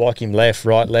just block him left,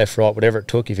 right, whatever it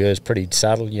took. If he was pretty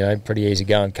subtle, you know, pretty easy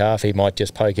going calf, he might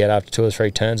just poke out after 2 or 3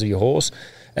 turns of your horse.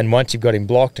 And once you've got him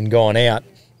blocked and gone out,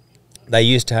 they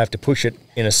used to have to push it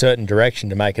in a certain direction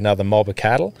to make another mob of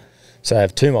cattle. So they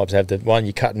have 2 mobs. They have the one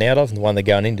you're cutting out of and the one they're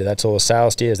going into. That's all the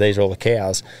sale steers. These are all the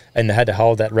cows. And they had to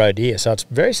hold that roe deer. So it's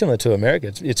very similar to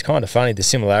America. It's kind of funny, the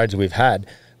similarities we've had.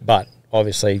 But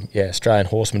obviously, yeah, Australian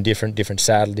horsemen, different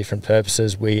saddle, different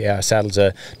purposes. Our saddles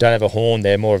don't have a horn.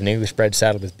 They're more of an English-bred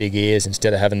saddle with big ears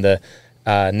instead of having the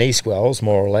knee swells,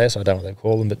 more or less. I don't know what they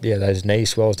call them, but yeah, those knee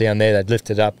swells down there, they'd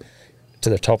lift it up to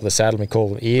the top of the saddle. We call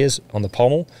them ears on the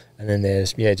pommel. And then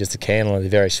there's, just the cantle and the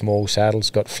very small saddles,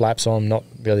 got flaps on, not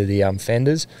really the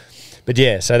fenders. But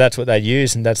yeah, so that's what they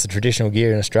use, and that's the traditional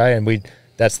gear in Australia. And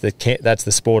that's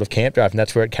the sport of camp draft, and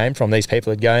that's where it came from. These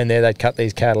people would go in there, they'd cut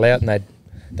these cattle out, and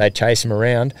they'd chase them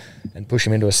around and push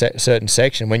them into a certain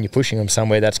section. When you're pushing them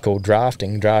somewhere, that's called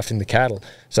drafting the cattle.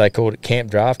 So they called it camp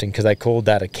drafting because they called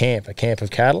that a camp of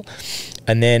cattle.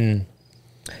 And then,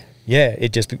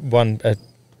 it just a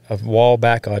while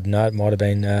back, I don't know, it might have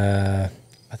been,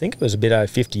 I think it was a bit over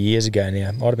 50 years ago now,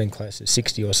 it might have been close to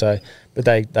 60 or so, but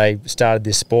they started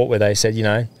this sport where they said, you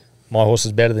know, my horse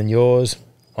is better than yours,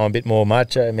 I'm a bit more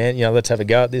macho, man, you know, let's have a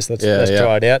go at this, let's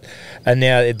try it out. And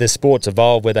now the sport's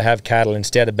evolved where they have cattle,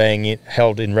 instead of being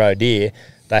held in roe deer,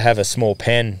 they have a small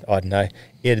pen, I don't know,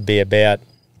 it'd be about,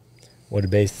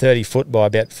 30 foot by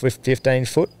about 15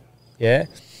 foot,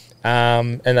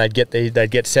 and they'd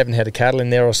get 7 head of cattle in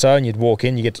there or so, and you'd walk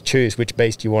in, you get to choose which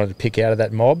beast you wanted to pick out of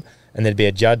that mob, and there'd be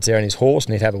a judge there on his horse,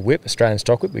 and he'd have a whip, Australian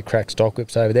stock whip. We crack stock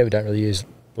whips over there. We don't really use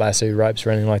lasso ropes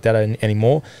or anything like that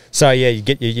anymore. So you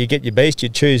get your beast, you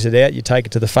choose it out, you take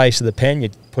it to the face of the pen, you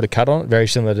put a cut on it, very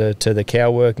similar to the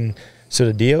cow working sort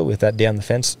of deal with that down the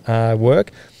fence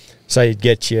work. So you'd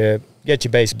get your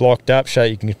beast blocked up, so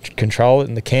you can control it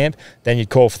in the camp. Then you'd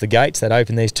call for the gates. They'd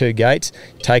open these 2 gates,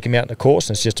 take them out in the course,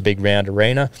 and it's just a big round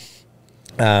arena.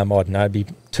 I don't know, it'd be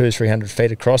 200 or 300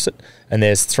 feet across it, and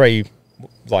there's 3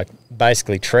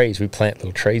 basically trees. We plant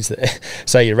little trees there.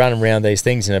 So you run around these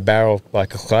things in a barrel,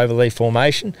 like a cloverleaf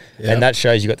formation, and that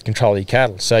shows you've got the control of your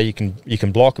cattle. So you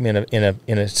can block them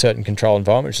in a certain control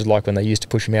environment, which is like when they used to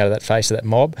push them out of that face of that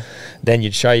mob. Then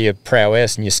you'd show your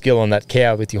prowess and your skill on that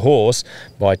cow with your horse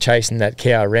by chasing that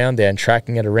cow around there and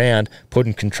tracking it around,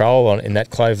 putting control on it in that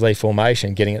cloverleaf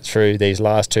formation, getting it through these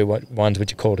last 2 ones,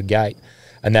 which are called a gate.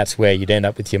 And that's where you'd end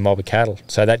up with your mob of cattle.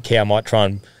 So that cow might try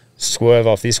and swerve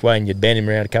off this way, and you'd bend him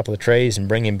around a couple of trees and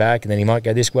bring him back, and then he might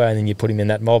go this way, and then you put him in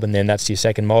that mob, and then that's your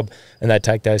second mob. And they'd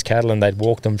take those cattle and they'd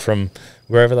walk them from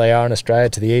wherever they are in Australia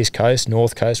to the east coast,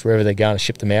 north coast, wherever they're going to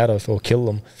ship them out of or kill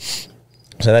them.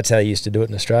 So that's how they used to do it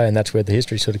in Australia, and that's where the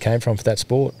history sort of came from for that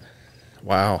sport.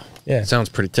 Wow. Yeah. It sounds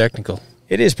pretty technical.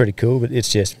 It is pretty cool, but it's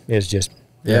just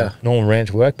normal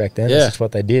ranch work back then. That's just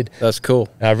what they did. That's cool.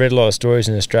 I've read a lot of stories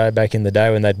in Australia back in the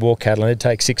day when they'd walk cattle, and it'd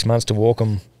take 6 months to walk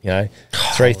them,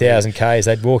 3,000 Ks.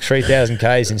 They'd walk 3,000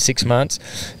 Ks in 6 months.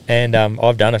 And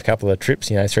I've done a couple of trips,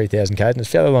 3,000 Ks, and it's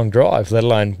a fairly long drive, let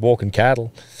alone walking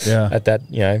cattle at that,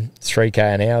 3K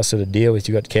an hour sort of deal if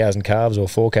you've got cows and calves, or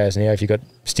 4Ks an hour if you've got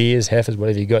steers, heifers,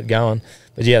 whatever you got going.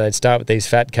 But they'd start with these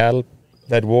fat cattle.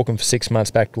 They'd walk them for 6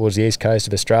 months back towards the east coast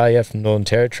of Australia from Northern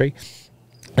Territory.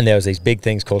 And there was these big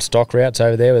things called stock routes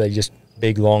over there, where they just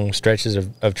big long stretches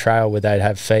of trail where they'd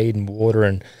have feed and water,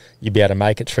 and you'd be able to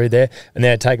make it through there. And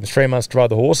then it'd take them 3 months to ride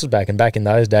the horses back. And back in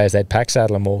those days, they'd pack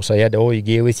saddle them all, so you had all your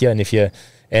gear with you. And if you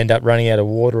end up running out of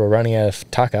water or running out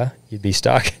of tucker, you'd be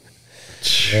stuck.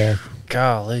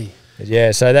 Golly.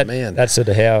 Yeah, so that's sort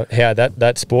of how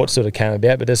that sport sort of came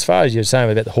about. But as far as you're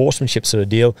saying about the horsemanship sort of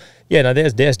deal,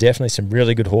 there's definitely some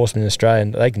really good horsemen in Australia,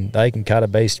 and they can cut a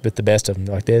beast with the best of them.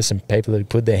 Like, there's some people that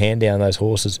put their hand down those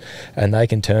horses, and they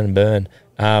can turn and burn.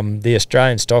 The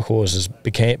Australian stock horses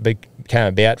became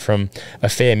about from a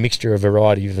fair mixture of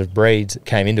variety of breeds that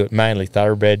came into it, mainly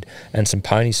thoroughbred and some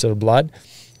pony sort of blood.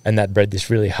 And that bred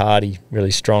this really hardy, really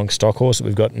strong stock horse that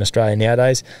we've got in Australia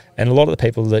nowadays. And a lot of the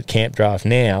people that camp draft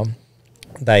now,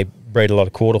 they breed a lot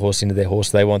of quarter horse into their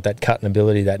horse. They want that cutting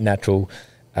ability, that natural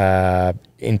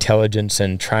intelligence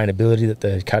and trainability that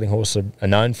the cutting horses are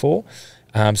known for.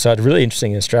 So it's really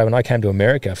interesting in Australia. When I came to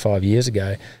America 5 years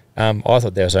ago, I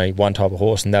thought there was only one type of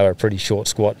horse, and they were a pretty short,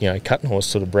 squat, cutting horse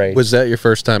sort of breed. Was that your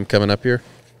first time coming up here?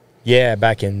 Yeah,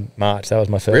 back in March. That was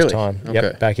my first time. Okay.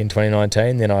 Yep, back in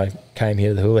 2019. Then I came here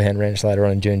to the Houlihan Ranch later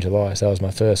on in June, July. So that was my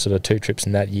first sort of 2 trips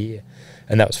in that year.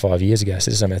 And that was 5 years ago,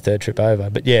 so this is my 3rd trip over.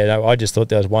 But I just thought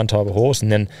there was one type of horse,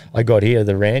 and then I got here to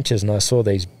the ranches, and I saw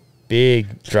these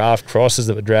big draft crosses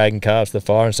that were dragging calves to the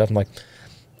fire and stuff. I'm like,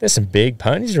 there's some big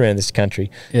ponies around this country.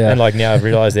 Yeah. And like now I've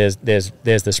realised there's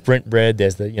the sprint bred,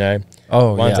 there's the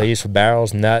ones they use for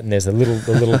barrels and that, and there's the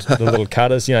little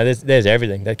cutters. There's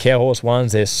everything. The cow horse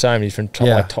ones, there's so many different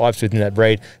types within that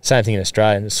breed. Same thing in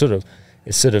Australia, and it's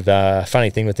sort of a funny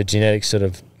thing with the genetic sort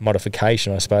of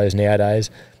modification, I suppose, nowadays.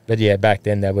 But back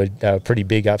then they were pretty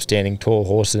big, upstanding, tall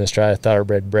horses in Australia,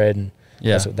 thoroughbred bred, and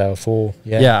that's what they were for.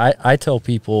 I tell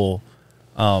people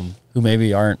who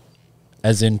maybe aren't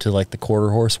as into like the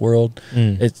quarter horse world,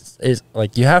 it's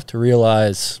like, you have to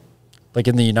realize, like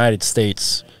in the United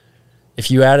States,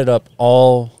 if you added up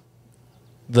all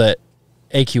the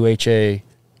AQHA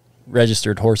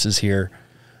registered horses here,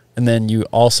 and then you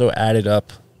also added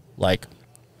up like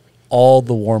all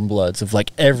the warm bloods of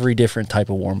like every different type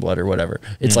of warm blood or whatever,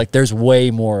 it's like there's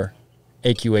way more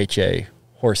AQHA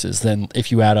horses than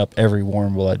if you add up every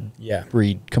warm blood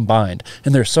breed combined.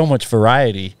 And there's so much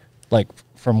variety, like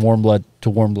from warm blood to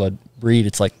warm blood breed.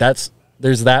 It's like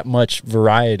there's that much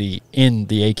variety in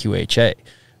the AQHA,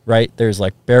 right? There's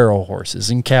like barrel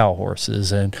horses and cow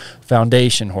horses and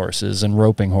foundation horses and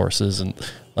roping horses, and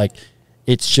like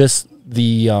it's just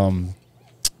the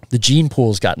gene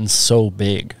pool's gotten so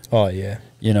big. Oh yeah.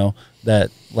 That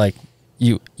like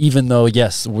even though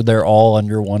yes, they're all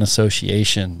under one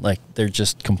association, like they're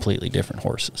just completely different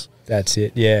horses. That's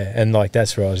it. Yeah. And like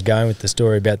that's where I was going with the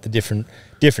story about the different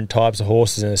types of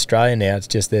horses in Australia now. It's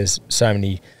just there's so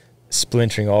many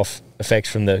splintering off effects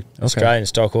from the Australian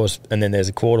stock horse, and then there's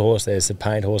a quarter horse, there's the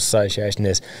Paint Horse Association,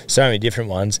 there's so many different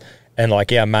ones. And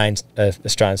like our main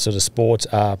Australian sort of sports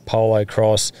are polo,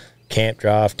 cross, camp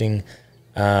drafting.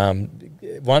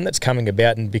 One that's coming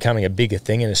about and becoming a bigger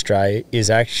thing in Australia is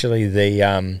actually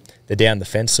the down the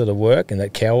fence sort of work and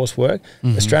that cow horse work.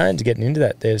 Australians are getting into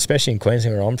that. Especially in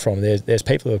Queensland where I'm from, there's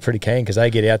people who are pretty keen because they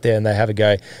get out there and they have a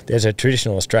go. There's a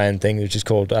traditional Australian thing which is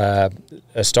called a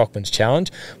Stockman's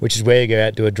Challenge, which is where you go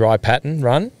out do a dry pattern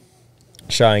run,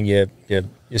 showing your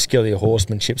skill, your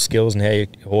horsemanship skills and how your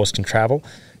horse can travel,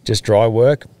 just dry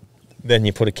work. Then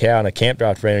you put a cow in a camp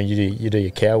draft round and you do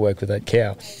your cow work with that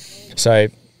cow. So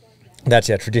that's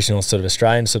our traditional sort of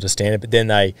Australian sort of standard. But then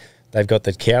they've got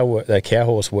the cow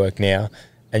horse work now,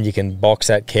 and you can box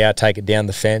that cow, take it down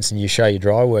the fence, and you show your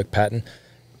dry work pattern.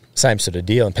 Same sort of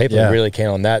deal, and people are really keen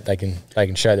on that. They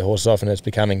can show their horses off, and it's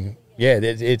becoming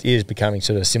it is becoming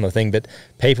sort of a similar thing. But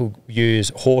people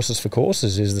use horses for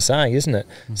courses is the saying, isn't it?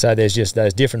 So there's just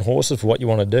those different horses for what you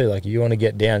want to do. Like you want to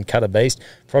get down, cut a beast,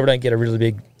 probably don't get a really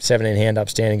big 17-hand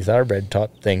upstanding thoroughbred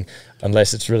type thing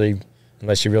unless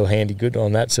you're real handy good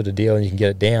on that sort of deal and you can get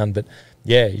it down. But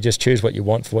yeah, you just choose what you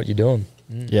want for what you're doing.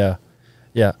 Yeah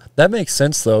that makes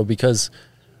sense though, because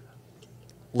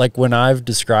like when I've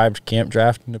described camp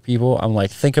drafting to people, I'm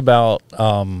like, think about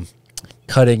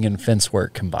cutting and fence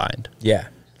work combined. Yeah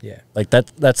like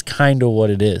that's kind of what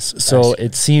it is. So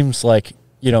it seems like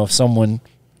if someone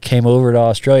came over to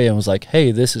Australia and was like,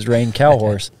 hey, this is Rain Cow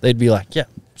Horse, they'd be like, yeah,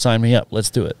 sign me up, let's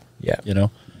do it. Yeah. You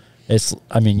know,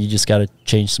 I mean, you just got to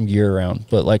change some gear around.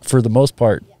 But like for the most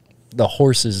part, the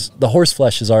horse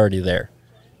flesh is already there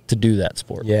to do that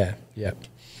sport. Yeah. Yeah.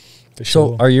 For so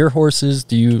sure. are your horses,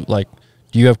 do you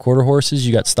have quarter horses?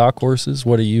 You got stock horses?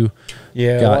 What do you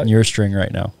got in your string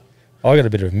right now? I got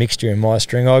a bit of a mixture in my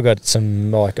string. I got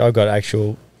some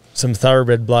some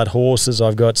thoroughbred blood horses.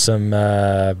 I've got some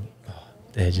they're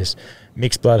just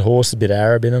mixed blood horses, a bit of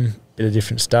Arab in them, bit of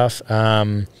different stuff.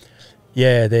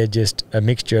 They're just a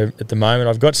mixture at the moment.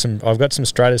 I've got some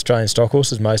straight Australian stock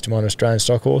horses. Most of mine are Australian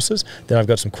stock horses. Then I've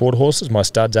got some quarter horses. My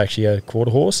stud's actually a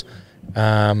quarter horse.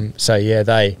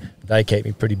 They keep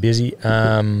me pretty busy.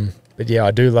 But yeah,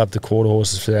 I do love the quarter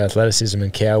horses for their athleticism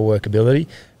and cow workability.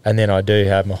 And then I do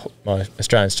have my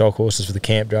Australian stock horses for the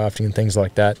camp drafting and things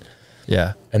like that.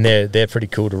 Yeah. And they're pretty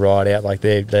cool to ride out. Like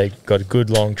they got a good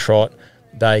long trot.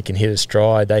 They can hit a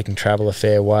stride. They can travel a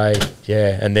fair way.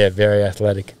 Yeah, and they're very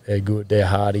athletic. They're good. They're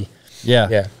hardy.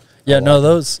 Yeah.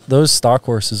 Those stock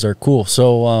horses are cool.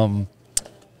 So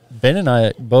Ben and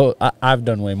I both. I've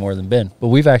done way more than Ben, but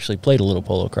we've actually played a little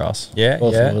polo cross. Yeah,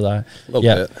 both yeah, a little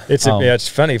bit. It's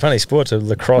funny sport to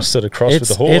lacrosse sort of cross with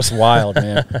the horse. It's wild,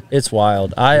 man. It's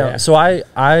wild. I was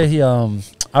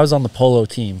on the polo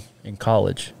team in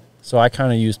college, so I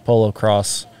kind of used polo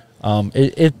cross.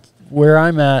 Where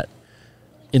I'm at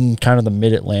in kind of the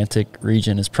mid-Atlantic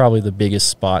region is probably the biggest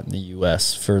spot in the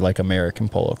U.S. for like American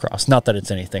polo cross. Not that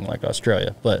it's anything like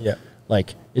Australia, but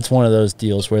like it's one of those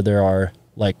deals where there are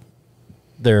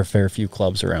a fair few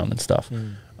clubs around and stuff.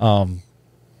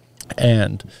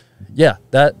 And yeah,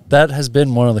 that has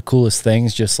been one of the coolest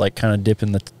things, just like kind of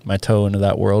dipping my toe into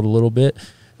that world a little bit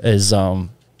is,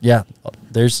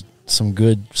 there's some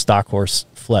good stock horse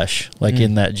flesh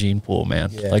in that gene pool,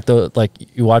 man. Yeah.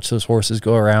 Like you watch those horses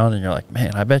go around and you're like,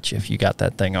 man, I bet you if you got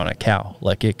that thing on a cow,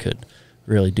 like it could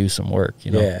really do some work,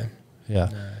 you know? Yeah. No.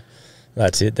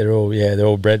 That's it. They're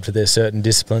all bred for their certain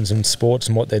disciplines and sports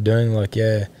and what they're doing.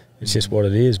 It's just what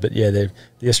it is. But the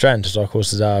Australian stock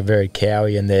horses are very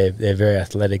cowy and they're very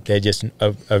athletic. They're just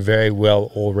a very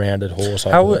well all-rounded horse.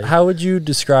 How would you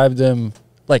describe them?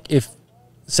 Like if,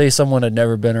 say, someone had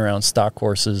never been around stock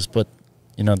horses, but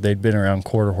they'd been around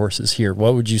quarter horses here,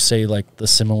 what would you say like the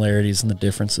similarities and the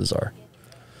differences are?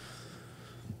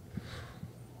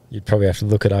 You'd probably have to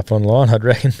look it up online, I'd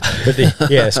reckon. But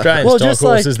Australian stock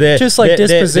horses, just like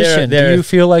disposition. Do you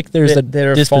feel like there's a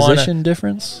disposition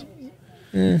difference?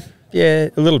 Yeah,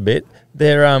 a little bit.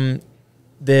 They're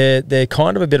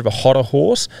kind of a bit of a hotter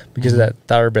horse because of that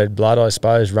thoroughbred blood, I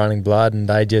suppose, running blood, and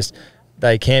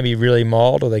they can be really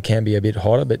mild or they can be a bit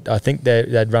hotter, but I think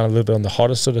they'd run a little bit on the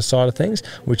hotter sort of side of things,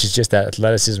 which is just that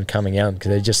athleticism coming out because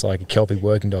they're just like a Kelpie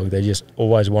working dog. They just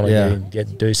always want to get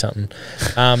to do something.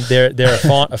 They're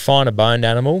a finer boned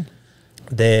animal.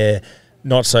 They're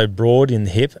not so broad in the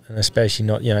hip and especially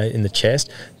not in the chest.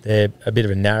 They're a bit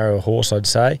of a narrower horse, I'd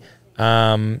say.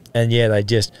 They're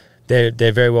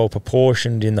very well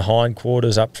proportioned in the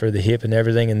hindquarters up through the hip and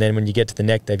everything, and then when you get to the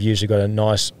neck, they've usually got a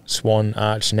nice swan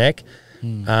arch neck.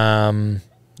 They're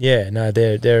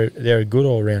a good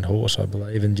all round horse, I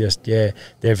believe, and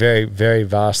they're very, very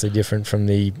vastly different from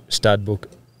the stud book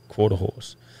quarter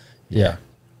horse.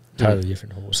 Totally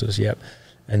different horses. Yep.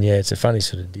 And it's a funny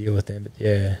sort of deal with them, but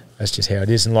that's just how it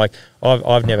is. And like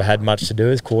I've never had much to do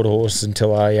with quarter horses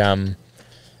until I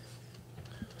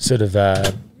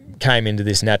came into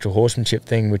this natural horsemanship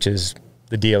thing, which is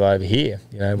the deal over here.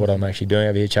 What I'm actually doing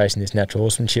over here, chasing this natural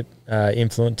horsemanship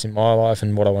influence in my life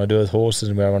and what I want to do with horses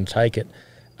and where I want to take it.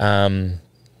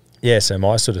 So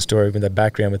my sort of story with the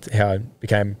background with how I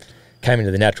came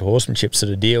into the natural horsemanship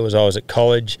sort of deal was I was at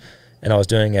college and I was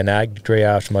doing an ag degree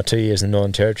after my 2 years in the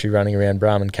Northern Territory running around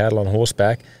Brahman cattle on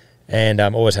horseback, and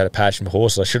always had a passion for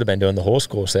horses. I should have been doing the horse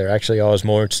course there. Actually, I was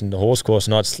more interested in the horse course,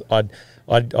 and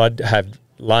I'd have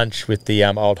lunch with the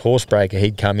old horse breaker.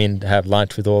 He'd come in to have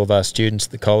lunch with all of our students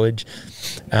at the college,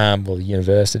 the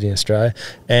university in Australia,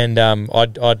 and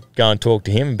I'd go and talk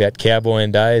to him about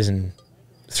cowboying days and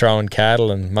throwing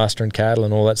cattle and mustering cattle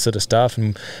and all that sort of stuff,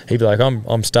 and he'd be like,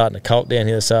 I'm starting a cult down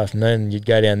here this afternoon, and you'd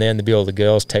go down there and there'd be all the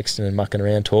girls texting and mucking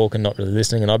around, talking, not really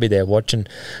listening, and I'd be there watching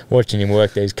him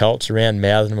work these colts around,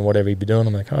 mouthing them and whatever he'd be doing.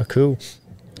 I'm like, oh, cool.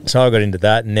 So I got into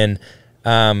that, and then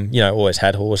always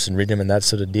had horse and ridden them and that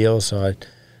sort of deal. So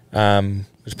I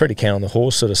was pretty keen on the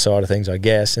horse sort of side of things, I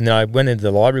guess. And then I went into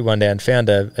the library one day and found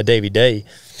a DVD.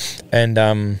 And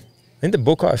I think the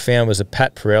book I found was a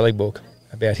Pat Pirelli book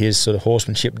about his sort of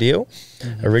horsemanship deal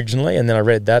originally. And then I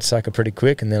read that sucker pretty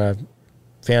quick. And then I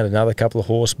found another couple of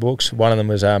horse books. One of them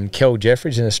was Kel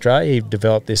Jeffries in Australia. He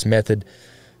developed this method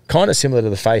kind of similar to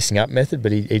the facing up method,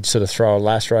 but he'd sort of throw a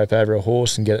lasso rope over a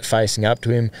horse and get it facing up to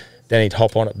him. Then he'd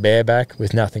hop on it bareback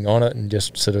with nothing on it and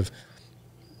just sort of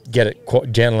get it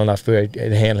quite gentle enough for it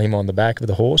to handle him on the back of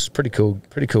the horse. Pretty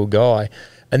cool guy.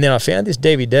 And then I found this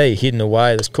DVD hidden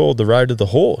away that's called The Road to the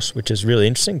Horse, which is really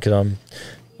interesting because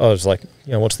I was like,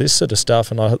 what's this sort of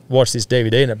stuff? And I watched this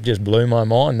DVD and it just blew my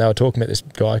mind. They were talking about this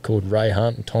guy called Ray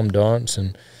Hunt and Tom Dorrance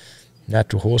and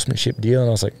natural horsemanship deal, and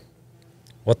I was like,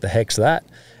 what the heck's that?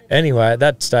 Anyway, at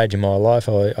that stage in my life,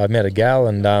 I met a gal,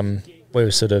 and we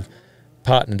were sort of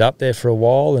partnered up there for a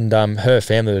while, and her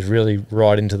family was really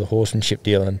right into the horsemanship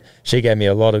deal, and she gave me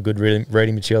a lot of good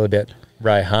reading material about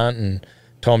Ray Hunt and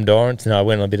Tom Dorrance, and I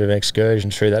went on a bit of an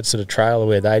excursion through that sort of trail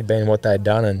where they'd been, what they'd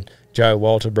done, and Joe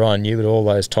Walter, Brian Newbert, all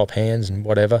those top hands and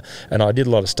whatever, and I did a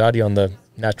lot of study on the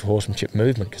natural horsemanship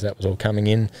movement because that was all coming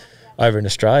in over in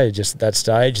Australia just at that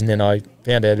stage, and then I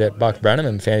found out about Buck Branham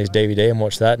and found his DVD and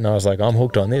watched that, and I was like, I'm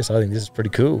hooked on this. I think this is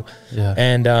pretty cool. Yeah.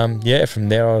 And from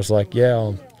there I was like,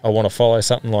 I want to follow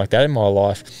something like that in my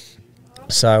life.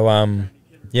 So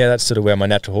that's sort of where my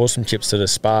natural horsemanship sort of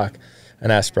spark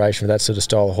and aspiration for that sort of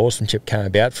style of horsemanship came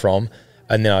about from,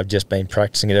 and then I've just been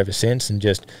practicing it ever since and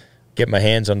just get my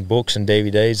hands on books and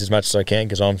DVDs as much as I can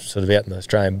because I'm sort of out in the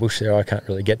Australian bush there. I can't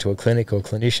really get to a clinic or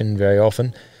clinician very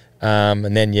often.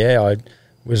 And then, I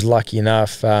was lucky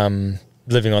enough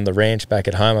living on the ranch back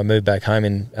at home. I moved back home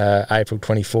in April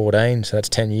 2014, so that's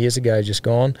 10 years ago, just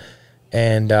gone.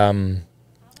 And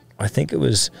I think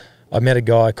I met a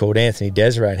guy called Anthony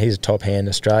Desiree, and he's a top hand in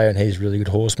Australia, and he's a really good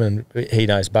horseman. He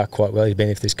knows Buck quite well. He's been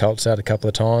with this colt start a couple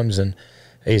of times, and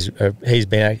he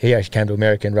actually came to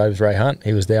America and rode with Ray Hunt.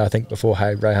 He was there, I think, before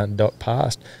Ray Hunt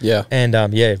passed. Yeah. And,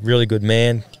 really good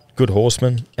man, good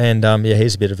horseman. And,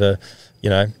 he's a bit of a,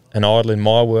 an idol in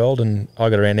my world, and I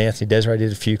got around Anthony Desiree,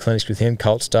 did a few clinics with him,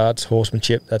 colt starts,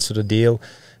 horsemanship, that sort of deal.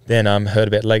 Then heard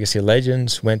about Legacy of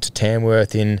Legends, went to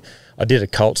Tamworth I did a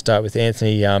colt start with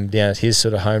Anthony down at his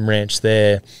sort of home ranch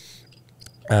there.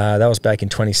 That was back in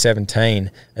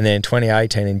 2017, and then in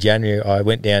 2018 in January I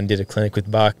went down and did a clinic with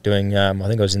Buck doing, I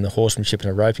think I was in the horsemanship and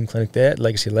a roping clinic there at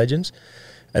Legacy of Legends,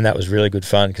 and that was really good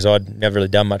fun because I'd never really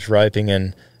done much roping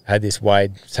and had this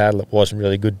Wade saddle that wasn't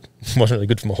really good for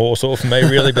my horse or for me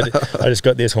really, but I just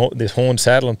got this horn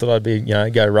saddle and thought I'd be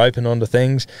go roping onto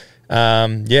things.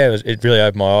 It really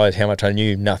opened my eyes how much I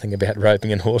knew nothing about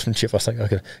roping and horsemanship. I was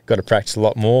like, got to practice a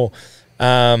lot more.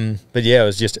 But it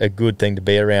was just a good thing to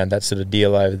be around, that sort of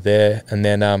deal over there. And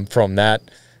then from that,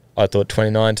 I thought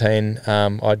 2019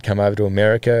 I'd come over to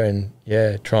America and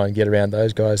try and get around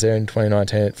those guys there in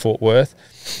 2019 at Fort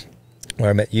Worth, where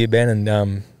I met you, Ben,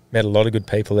 and met a lot of good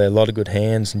people there, a lot of good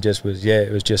hands, and it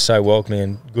was just so welcoming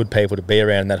and good people to be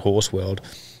around in that horse world.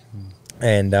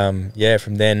 And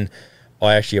from then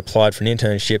I actually applied for an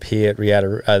internship here at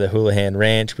Riata, the Houlihan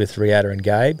Ranch with Riata and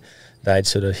Gabe. They'd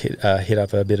sort of hit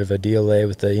up a bit of a deal there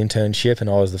with the internship, and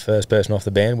I was the first person off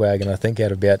the bandwagon, I think,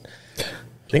 out of about,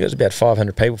 I think it was about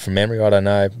 500 people from memory, I don't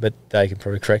know, but they can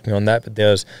probably correct me on that. But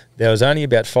there was only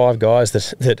about 5 guys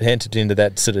that entered into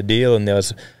that sort of deal, and there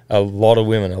was a lot of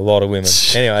women.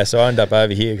 Anyway, so I ended up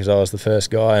over here because I was the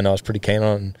first guy, and I was pretty keen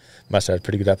on it, and must have had a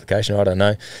pretty good application, I don't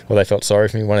know. Well, they felt sorry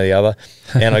for me, one or the other.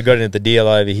 And I got into the deal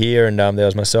over here, and there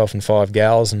was myself and 5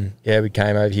 gals, and we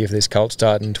came over here for this colt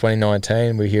start in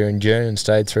 2019. We were here in June and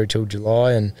stayed through till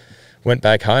July and went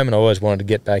back home, and I always wanted to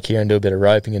get back here and do a bit of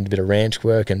roping and a bit of ranch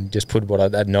work and just put what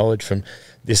I had knowledge from.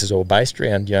 This is all based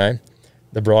around,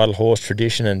 the bridle horse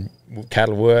tradition and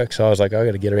cattle work. So I was like, I've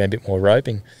got to get around a bit more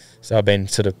roping. So I've been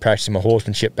sort of practicing my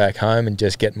horsemanship back home and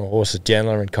just getting my horses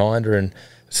gentler and kinder. And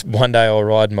one day I'll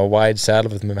ride my Wade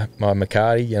saddle with my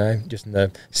McCarty, just in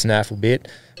the snaffle bit.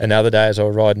 And other days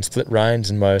I'll ride in split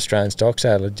reins in my Australian stock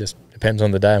saddle. It just depends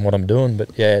on the day and what I'm doing.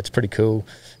 But it's pretty cool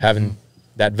having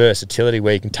that versatility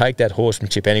where you can take that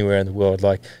horsemanship anywhere in the world.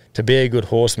 Like, to be a good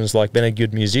horseman is like being a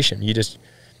good musician.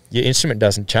 Your instrument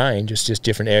doesn't change. It's just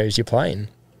different areas you play in.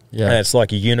 Yeah. And it's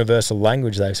like a universal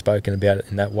language. They've spoken about it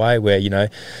in that way where,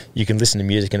 you can listen to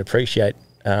music and appreciate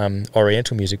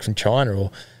Oriental music from China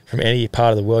or from any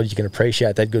part of the world. You can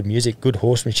appreciate that good music. Good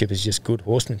horsemanship is just good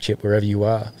horsemanship wherever you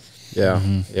are.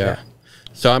 Yeah.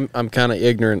 So I'm kind of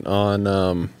ignorant on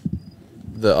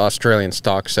the Australian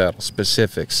stock saddle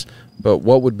specifics, but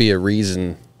what would be a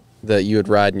reason that you would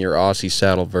ride in your Aussie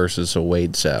saddle versus a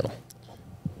Wade saddle?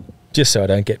 Just so I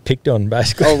don't get picked on,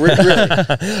 basically. Oh, really?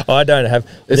 I don't have...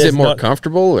 Is it more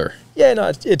comfortable, or...? Yeah,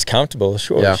 no, it's comfortable.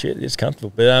 Sure, it's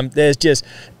comfortable. But there's just...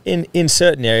 In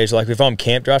certain areas, like if I'm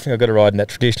camp drafting, I've got to ride in that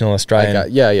traditional Australian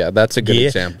that's a good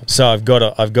example. So I've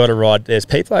got to ride... There's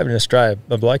people over in Australia,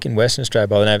 a bloke in Western Australia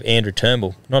by the name of Andrew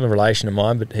Turnbull, not a relation of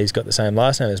mine, but he's got the same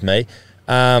last name as me.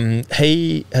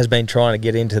 He has been trying to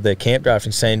get into the camp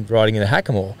drafting scene riding in a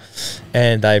hackamore,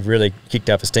 and they've really kicked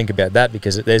up a stink about that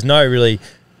because there's no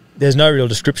real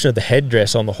description of the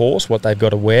headdress on the horse, what they've got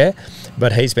to wear.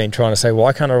 But he's been trying to say,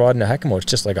 why can't I ride in a hackamore? It's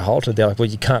just like a halter. They're like, well,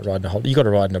 you can't ride in a halter. You got to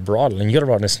ride in a bridle, and you got to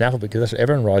ride in a snaffle because that's what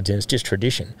everyone rides in. It's just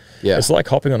tradition. Yeah. It's like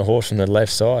hopping on a horse from the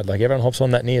left side. Like everyone hops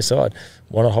on that near side.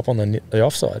 Why not hop on the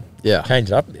off side? Yeah. Change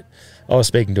it up a bit. I was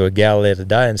speaking to a gal there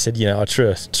today and said, I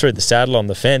threw the saddle on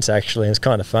the fence actually, and it's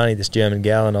kind of funny, this German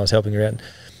gal, and I was helping her out. And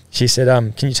she said,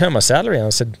 can you turn my saddle around? I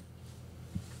said,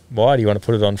 why do you want to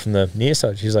put it on from the near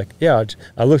side? She's like, yeah,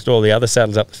 I looked at all the other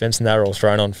saddles up the fence and they were all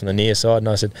thrown on from the near side. And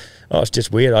I said, oh, it's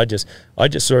just weird. I just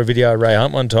saw a video of Ray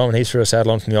Hunt one time and he threw a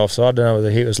saddle on from the offside. I don't know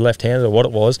whether he was left-handed or what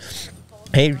it was.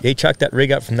 He chucked that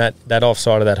rig up from that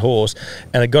offside of that horse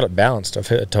and it got it balanced. I've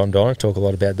heard Tom Donner talk a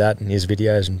lot about that in his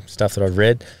videos and stuff that I've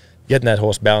read. Getting that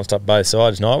horse balanced up both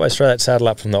sides. And I always throw that saddle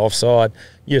up from the offside.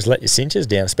 You just let your cinches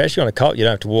down, especially on a colt. You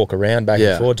don't have to walk around back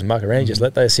and forwards and muck around. You just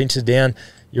let those cinches down.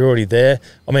 You're already there.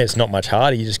 I mean, it's not much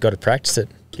harder. You just got to practice it.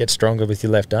 Get stronger with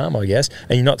your left arm, I guess.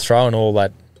 And you're not throwing all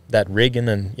that rigging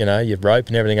and, your rope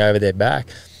and everything over their back.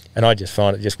 And I just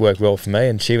find it just worked well for me.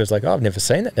 And she was like, oh, I've never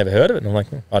seen that, never heard of it. And I'm like,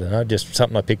 I don't know, just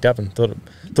something I picked up and thought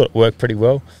it worked pretty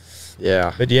well.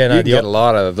 Yeah. But yeah, no, you get a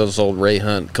lot of those old Ray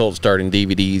Hunt colt starting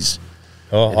DVDs.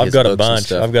 Oh, I've got a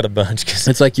bunch. I've got a bunch.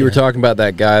 It's like you were talking about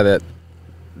that guy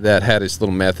that had his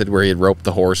little method where he'd rope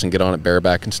the horse and get on it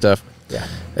bareback and stuff. Yeah.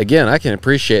 Again, I can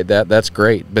appreciate that. That's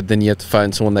great. But then you have to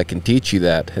find someone that can teach you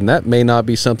that. And that may not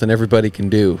be something everybody can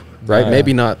do, right? No.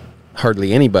 Maybe not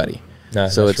hardly anybody. No,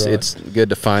 so it's good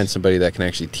to find somebody that can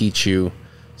actually teach you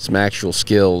some actual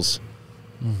skills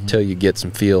until you get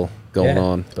some feel going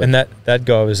on. But and that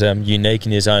guy was unique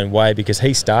in his own way because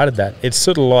he started that. It's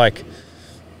sort of like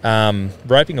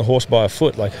roping a horse by a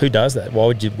foot. Like, who does that? Why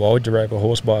would you rope a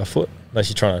horse by a foot unless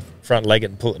you're trying to front leg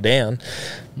it and pull it down?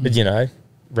 But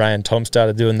Ray and Tom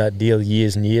started doing that deal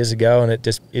years and years ago, and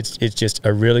it's just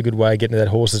a really good way of getting to that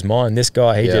horse's mind. This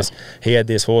guy, he had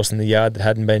this horse in the yard that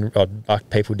hadn't been bucked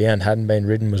people down, hadn't been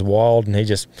ridden, was wild, and he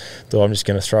just thought, I'm just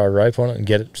going to throw a rope on it and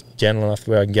get it gentle enough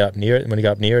where I can get up near it. And when he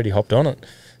got up near it, he hopped on it.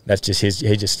 That's just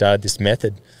he just started this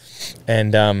method,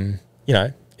 and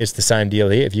it's the same deal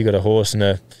here. If you got a horse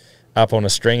and up on a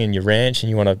string in your ranch,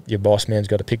 and your boss man's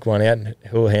got to pick one out and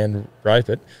he'll hand rope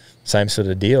it, same sort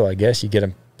of deal, I guess. You get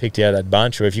them picked out of that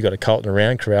bunch, or if you got a colt in a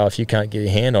round corral, if you can't get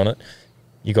your hand on it,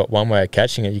 you got one way of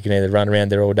catching it. You can either run around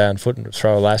there all day on foot and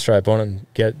throw a lash rope on it and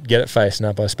get it facing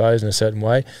up, I suppose, in a certain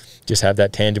way. Just have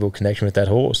that tangible connection with that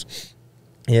horse.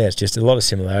 Yeah, it's just a lot of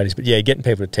similarities. But yeah, getting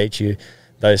people to teach you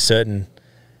those certain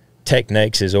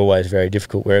techniques is always very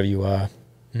difficult wherever you are.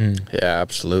 Yeah,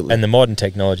 absolutely. And the modern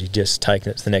technology just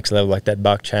taking it to the next level, like that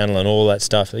buck channel and all that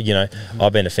stuff.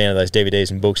 I've been a fan of those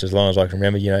DVDs and books as long as I can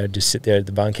remember. Just sit there at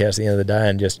the bunkhouse at the end of the day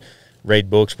and just read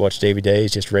books, watch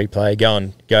DVDs, just replay,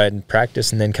 go ahead and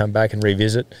practice, and then come back and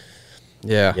revisit.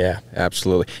 Yeah,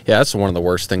 absolutely. Yeah, that's one of the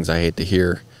worst things I hate to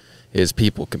hear is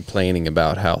people complaining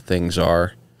about how things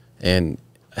are. And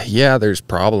yeah, there's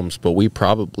problems, but we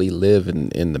probably live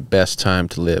in the best time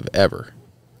to live ever.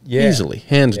 Yeah. Easily,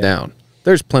 hands down.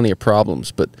 There's plenty of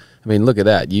problems, but I mean, look at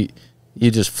that. You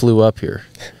just flew up here.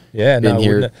 Yeah, been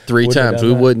here 3 times.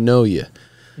 We wouldn't know you.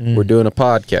 We're doing a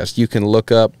podcast. You can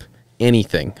look up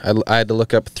anything. I had to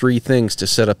look up 3 things to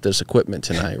set up this equipment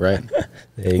tonight, right?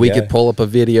 We could pull up a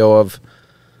video of,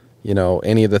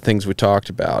 any of the things we talked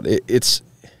about. It's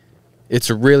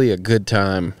really a good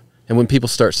time. And when people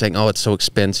start saying, "Oh, it's so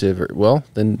expensive," well,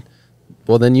 then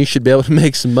you should be able to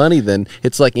make some money. Then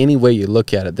it's like any way you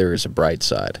look at it, there is a bright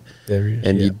side. There is,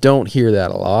 and you don't hear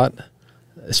that a lot,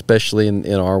 especially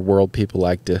in our world. People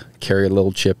like to carry a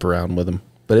little chip around with them,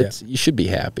 but you should be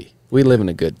happy. We live in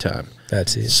a good time.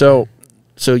 That's it. So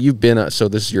you've been so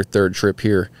this is your 3rd trip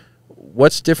here.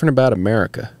 What's different about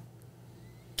America?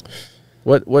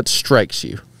 What strikes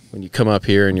you when you come up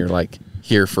here and you're like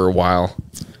here for a while?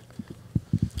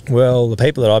 Well, the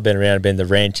people that I've been around have been the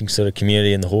ranching sort of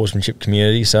community and the horsemanship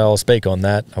community, so I'll speak on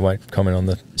that. I won't comment on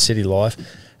the city life.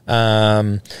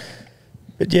 But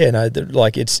yeah, no,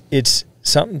 it's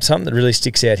something that really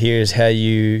sticks out here is how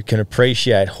you can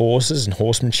appreciate horses and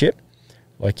horsemanship.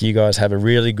 Like, you guys have a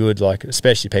really good,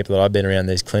 especially people that I've been around,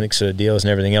 these clinics sort of deals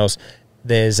and everything else.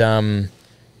 There's so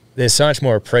much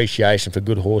more appreciation for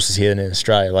good horses here than in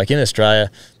Australia. Like in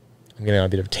Australia, I'm getting on a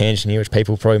bit of a tangent here, which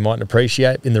people probably mightn't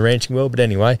appreciate in the ranching world. But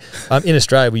anyway, in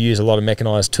Australia, we use a lot of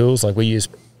mechanised tools. Like we use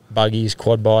buggies,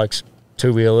 quad bikes,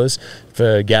 2-wheelers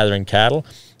for gathering cattle.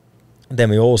 Then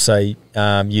we also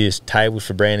use tables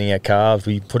for branding our calves.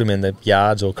 We put them in the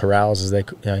yards or corrals, as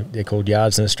they're called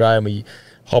yards in Australia. And we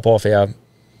hop off our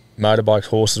motorbikes,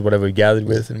 horses, whatever we gathered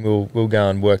with, and we'll go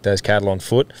and work those cattle on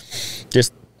foot,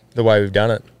 just the way we've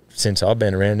done it since I've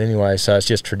been around anyway. So it's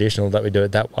just traditional that we do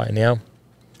it that way now.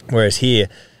 Whereas here,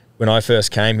 when I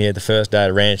first came here, the first day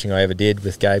of ranching I ever did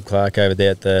with Gabe Clark over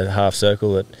there at the half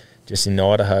circle just in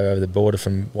Idaho over the border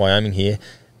from Wyoming here,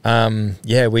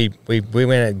 we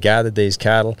went and gathered these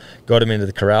cattle, got them into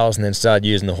the corrals, and then started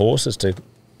using the horses to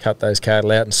cut those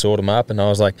cattle out and sort them up. And I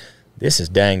was like, this is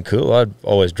dang cool. I'd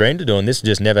always dreamed of doing this,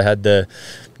 just never had the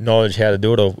knowledge how to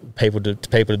do it or people to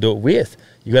do it with.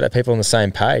 You got to have people on the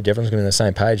same page. Everyone's going to be on the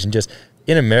same page. And just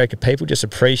in America, people just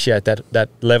appreciate that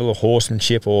level of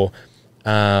horsemanship, or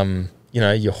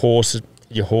your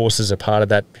horses are part of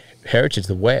that heritage,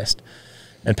 the West.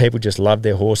 And people just love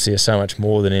their horse here so much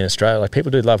more than in Australia. Like, people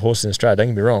do love horses in Australia, don't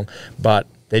get me wrong, but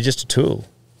they're just a tool.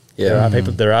 Yeah.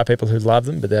 There are people who love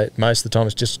them, but most of the time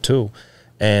it's just a tool.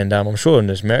 And I'm sure in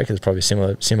America there's probably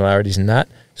similarities in that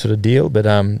sort of deal. But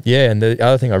and the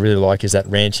other thing I really like is that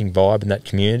ranching vibe and that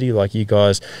community. Like, you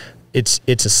guys, it's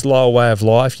a slow way of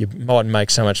life. You mightn't make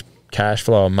so much cash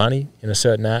flow or money in a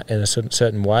certain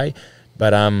way,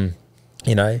 but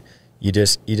you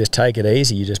just take it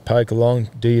easy. You just poke along,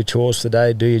 do your chores for the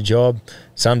day, do your job.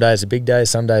 Some days are big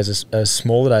days, some days are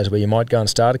smaller days where you might go and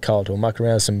start a colt or muck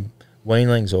around with some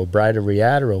weanlings or braid a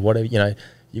riata or whatever.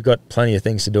 You've got plenty of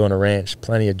things to do on a ranch,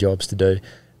 plenty of jobs to do.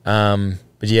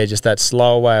 But yeah, just that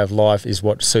slower way of life is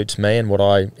what suits me and what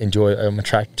I enjoy. I'm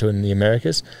attracted to in the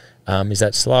Americas. Is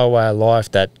that slower way of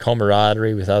life, that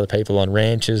camaraderie with other people on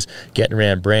ranches, getting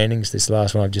around brandings. This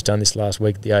last one I've just done this last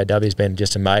week at the AW has been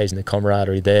just amazing, the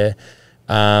camaraderie there.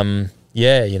 It's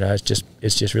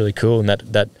just really cool, and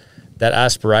that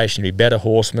aspiration to be better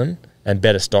horsemen and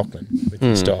better stockmen with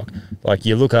your stock. Like,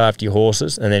 you look after your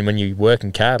horses, and then when you work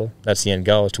in cattle, that's the end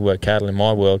goal, is to work cattle in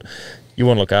my world. You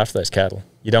want to look after those cattle.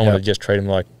 You don't want to just treat them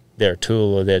like they're a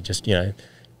tool, or they're just, you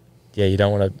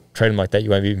don't want to treat them like that. You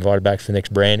won't be invited back for the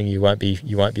next branding. You won't be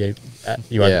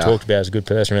talked about as a good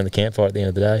person around the campfire at the end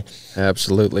of the day.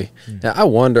 Absolutely. Now, I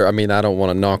wonder, I don't want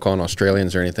to knock on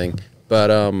Australians or anything,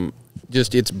 but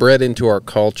just it's bred into our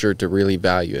culture to really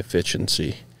value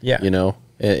efficiency. Yeah.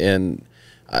 And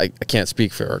I can't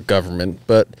speak for our government,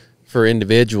 but for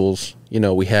individuals,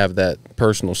 we have that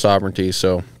personal sovereignty,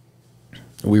 so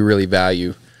we really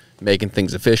value making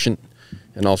things efficient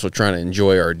and also trying to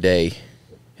enjoy our day,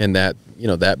 and that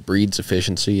that breeds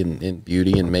efficiency and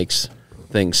beauty and makes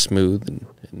things smooth and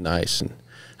nice. And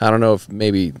I don't know if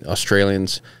maybe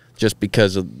Australians, just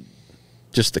because of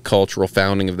just the cultural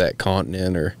founding of that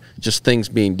continent, or just things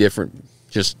being different,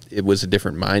 just it was a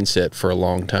different mindset for a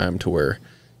long time, to where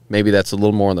maybe that's a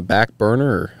little more on the back burner.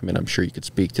 Or, I'm sure you could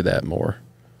speak to that more.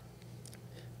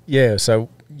 Yeah, so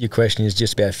your question is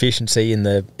just about efficiency in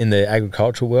the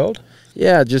agricultural world?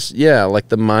 Yeah, like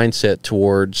the mindset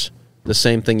towards the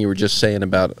same thing you were just saying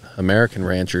about American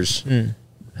ranchers.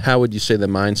 How would you say the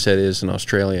mindset is in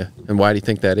Australia, and why do you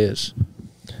think that is?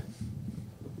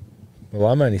 Well,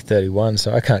 I'm only 31,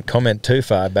 so I can't comment too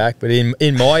far back. But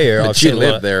in my era, I've seen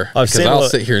lived there. Because I'll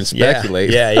sit here and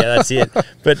speculate. Yeah, that's it.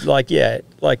 But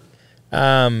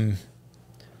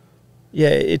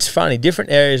it's funny. Different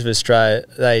areas of Australia,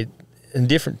 and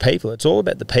different people. It's all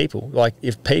about the people. Like,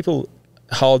 if people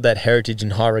hold that heritage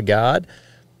in high regard,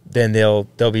 then they'll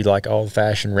be like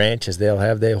old-fashioned ranchers. They'll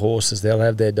have their horses. They'll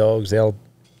have their dogs. They'll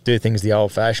do things the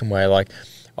old-fashioned way. Like,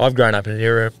 I've grown up in an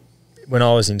era when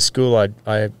I was in school. I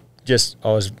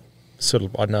was sort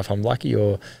of, I don't know if I'm lucky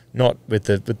or not with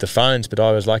the phones, but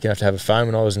I was lucky enough to have a phone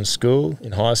when I was in school,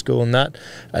 in high school and that.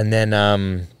 And then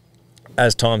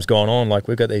as time's gone on, like,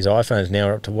 we've got these iPhones now,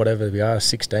 we're up to whatever we are,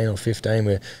 16 or 15,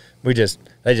 where they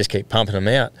just keep pumping them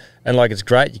out. And like, it's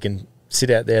great. You can sit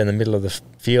out there in the middle of the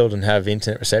field and have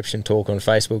internet reception, talk on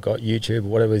Facebook, got YouTube, or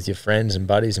whatever, with your friends and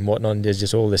buddies and whatnot. And there's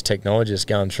just all this technology that's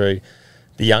going through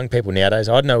the young people nowadays.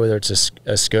 I don't know whether it's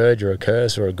a scourge or a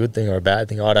curse or a good thing or a bad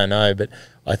thing. I don't know, but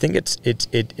I think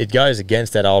it goes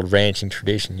against that old ranching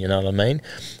tradition. You know what I mean?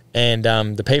 And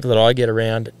the people that I get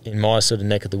around in my sort of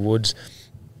neck of the woods,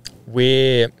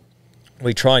 we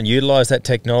try and utilise that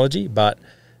technology, but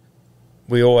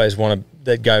we always want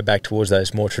to go back towards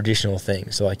those more traditional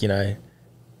things, like,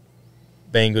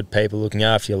 being good people, looking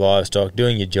after your livestock,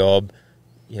 doing your job.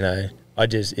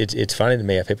 It's funny to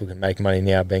me how people can make money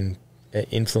now being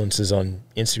influencers on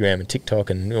Instagram and TikTok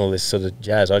and all this sort of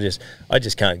jazz. I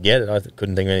just can't get it. I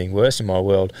couldn't think of anything worse in my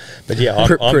world. But yeah,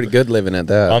 I'm pretty good living at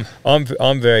that.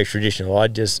 I'm very traditional. I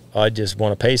just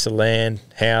want a piece of land,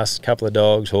 house, couple of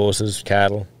dogs, horses,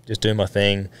 cattle. Just do my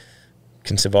thing.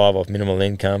 Can survive off minimal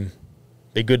income.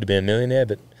 Be good to be a millionaire,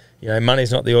 but You know,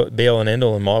 money's not the be all and end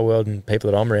all in my world and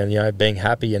people that I'm around. You know, being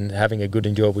happy and having a good,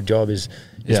 enjoyable job is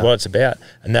what it's about,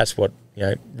 and that's what, you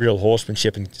know, real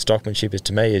horsemanship and stockmanship is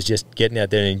to me, is just getting out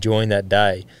there and enjoying that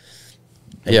day.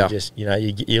 And you just, you know,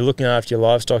 you're looking after your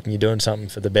livestock and you're doing something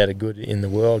for the better good in the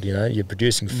world. You know, you're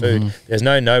producing food. There's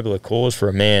no nobler cause for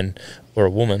a man or a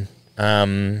woman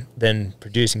than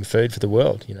producing food for the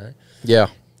world. You know. Yeah.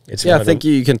 I think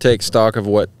you can take stock of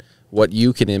what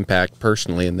you can impact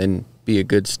personally, and then be a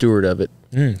good steward of it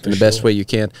in the best way you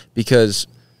can. Because,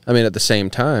 I mean, at the same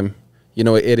time, you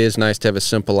know, it is nice to have a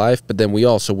simple life, but then we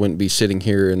also wouldn't be sitting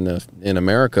here in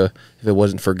America if it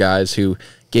wasn't for guys who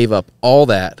gave up all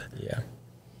that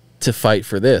to fight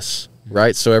for this,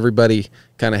 right? So everybody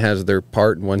kind of has their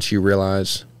part, and once you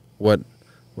realize what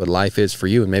life is for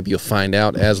you, and maybe you'll find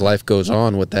out as life goes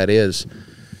on what that is,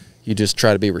 you just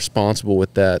try to be responsible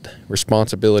with that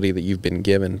responsibility that you've been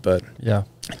given. But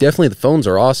definitely the phones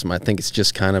are awesome. I think it's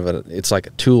just kind of it's like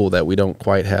a tool that we don't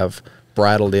quite have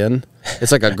bridled in.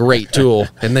 It's like a great tool,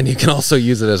 and then you can also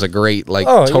use it as a great, like,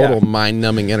 total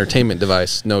mind-numbing entertainment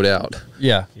device, no doubt.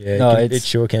 No, it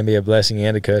sure can be a blessing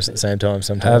and a curse at the same time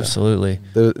sometimes. Absolutely.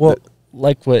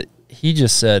 Like what he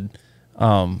just said,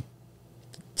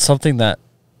 something that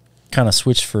kind of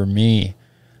switched for me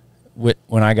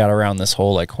when I got around this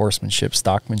whole, like, horsemanship,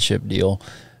 stockmanship deal.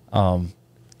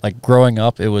 Like, growing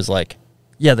up, it was like,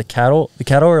 the cattle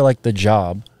are like the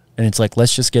job, and it's like,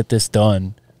 let's just get this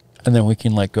done, and then we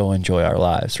can, like, go enjoy our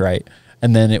lives, right?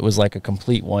 And then it was like a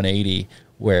complete 180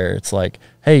 where it's like,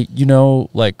 hey, you know,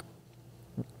 like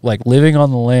living on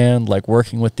the land, like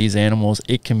working with these animals,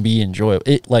 it can be enjoyable.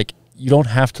 It, like, you don't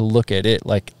have to look at it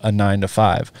like a 9 to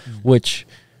 5, which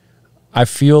I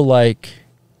feel like,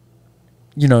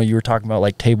 you know, you were talking about,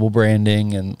 like, table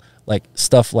branding and, like,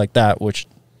 stuff like that, which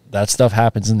that stuff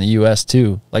happens in the U.S.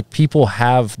 too. Like, people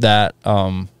have that.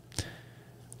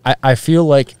 I feel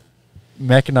like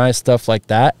mechanized stuff like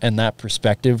that and that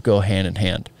perspective go hand in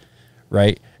hand,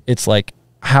 right? It's like,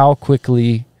 how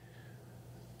quickly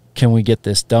can we get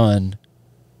this done,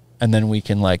 and then we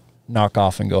can, like, knock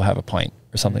off and go have a pint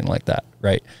or something like that,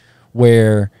 right?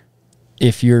 Where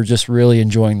if you're just really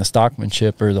enjoying the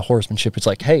stockmanship or the horsemanship, it's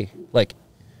like, hey,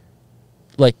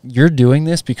 like you're doing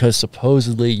this because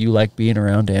supposedly you like being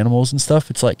around animals and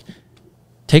stuff. It's like,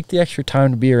 take the extra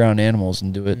time to be around animals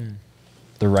and do it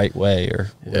the right way, or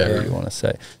whatever you want to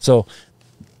say. So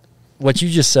what you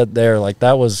just said there, like,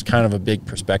 that was kind of a big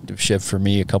perspective shift for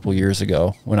me a couple years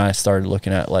ago when I started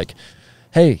looking at, like,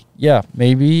 hey,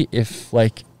 maybe if,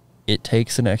 like, it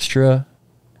takes an extra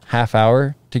half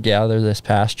hour to gather this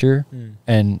pasture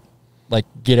and, like,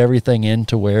 get everything in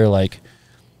to where, like,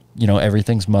 you know,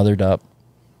 everything's mothered up,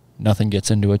 nothing gets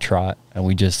into a trot, and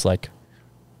we just, like,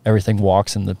 everything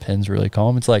walks and the pen's really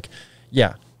calm. It's like,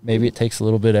 maybe it takes a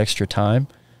little bit extra time,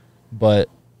 but,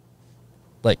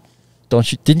 like,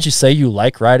 didn't you say you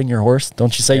like riding your horse?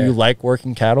 Don't you say you like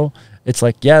working cattle? It's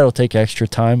like, it'll take extra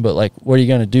time, but, like, what are you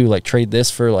going to do? Like, trade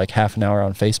this for, like, half an hour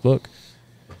on Facebook?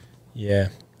 Yeah,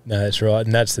 no, that's right.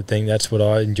 And that's the thing. That's what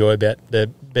I enjoy about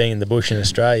being in the bush in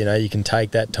Australia. You know, you can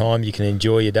take that time, you can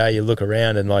enjoy your day, you look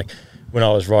around, and, like, when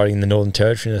I was riding in the Northern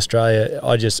Territory in Australia,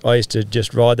 I used to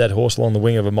just ride that horse along the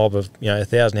wing of a mob of, you know,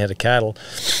 1,000 head of cattle,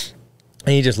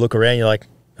 and you just look around, you're like,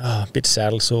 a bit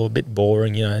saddle sore, a bit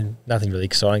boring, you know, nothing really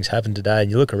exciting's happened today. And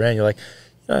you look around, you're like,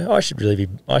 you know, I should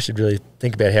really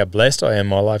think about how blessed I am in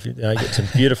my life. You know, get some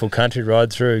beautiful country to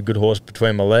ride through, a good horse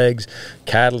between my legs,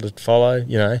 cattle to follow,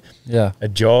 you know, a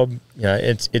job. You know,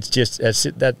 it's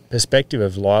that perspective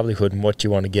of livelihood and what you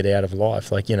want to get out of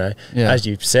life. Like, you know, as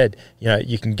you've said, you know,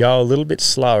 you can go a little bit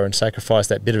slower and sacrifice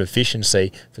that bit of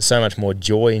efficiency for so much more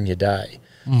joy in your day.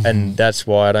 And that's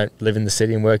why I don't live in the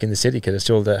city and work in the city, because it's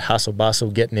all the hustle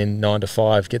bustle, getting in 9 to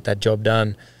 5, get that job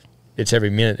done. It's every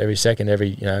minute, every second,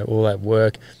 you know, all that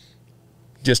work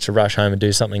just to rush home and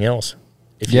do something else.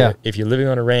 If you're living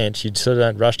on a ranch, you sort of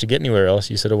don't rush to get anywhere else.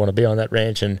 You sort of want to be on that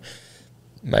ranch and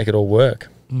make it all work.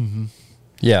 But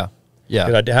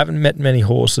I haven't met many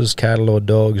horses, cattle, or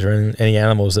dogs, or any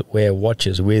animals that wear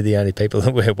watches. We're the only people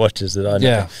that wear watches that I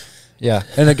know.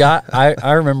 And a guy,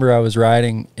 I remember I was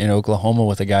riding in Oklahoma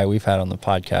with a guy we've had on the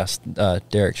podcast,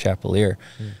 Derek Chapelier.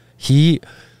 He,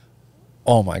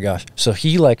 oh my gosh. So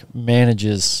he, like,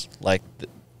 manages, like,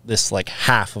 this, like,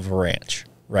 half of a ranch,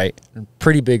 right? A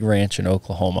pretty big ranch in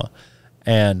Oklahoma.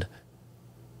 And,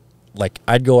 like,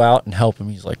 I'd go out and help him.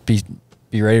 He's like, be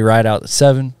ready to ride out at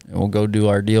 7, and we'll go do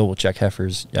our deal. We'll check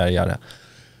heifers, yada, yada.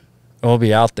 And we'll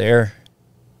be out there.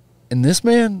 And this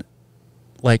man,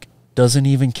 like, doesn't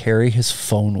even carry his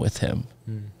phone with him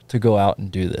to go out and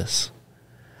do this.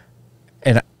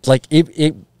 And, like,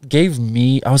 it gave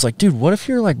me, I was like, dude, what if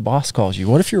your like boss calls you?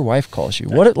 What if your wife calls you?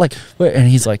 What if, like, and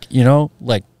he's like, you know,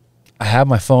 like I have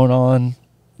my phone on,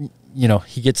 you know,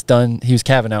 he gets done. He was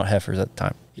calving out heifers at the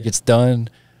time. He gets done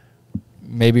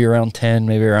maybe around 10,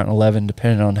 maybe around 11,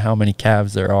 depending on how many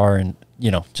calves there are. And, you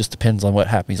know, just depends on what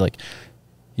happens.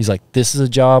 He's like, this is a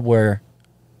job where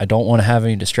I don't want to have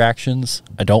any distractions.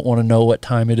 I don't want to know what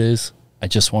time it is. I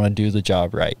just want to do the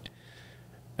job right.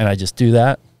 And I just do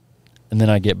that. And then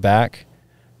I get back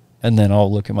and then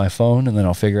I'll look at my phone and then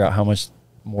I'll figure out how much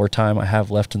more time I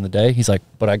have left in the day. He's like,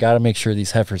 but I got to make sure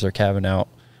these heifers are calving out.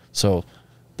 So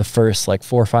the first like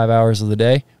 4 or 5 hours of the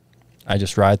day, I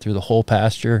just ride through the whole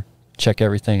pasture, check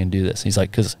everything and do this. He's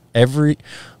like, cause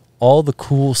all the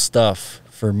cool stuff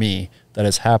for me that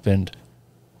has happened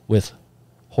with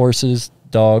horses,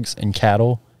 dogs, and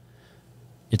cattle,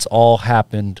 it's all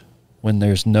happened when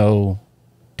there's no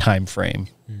time frame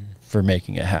for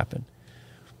making it happen.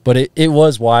 But it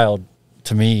was wild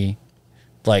to me,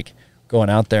 like going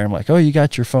out there. I'm like, oh, you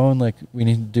got your phone? Like, we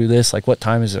need to do this. Like, what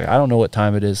time is it? I don't know what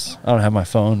time it is. I don't have my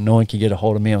phone. No one can get a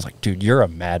hold of me. I was like, dude, you're a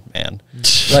madman.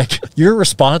 Like, you're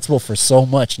responsible for so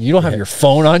much, and you don't have your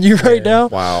phone on you right now.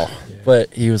 Wow.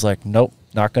 But he was like, nope,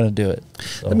 not going to do it.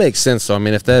 So. That makes sense, though. I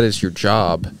mean, if that is your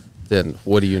job, then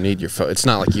what do you need your phone? It's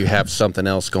not like you have something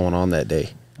else going on that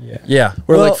day. Yeah.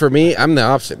 Or like for me, I'm the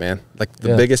opposite, man. Like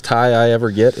the biggest high I ever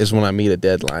get is when I meet a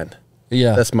deadline.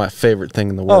 Yeah. That's my favorite thing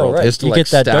in the world. Right. Is to you like get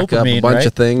that stack dopamine, up a bunch right?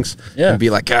 of things and be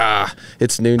like,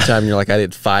 it's noontime. And you're like, I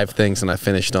did 5 things and I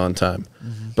finished on time.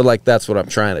 But like, that's what I'm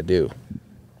trying to do.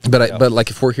 But but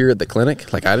like if we're here at the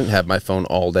clinic, like I didn't have my phone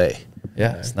all day.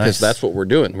 Yeah, it's nice. Because that's what we're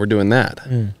doing. We're doing that.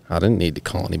 I didn't need to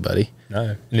call anybody.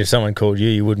 No. And if someone called you,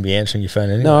 you wouldn't be answering your phone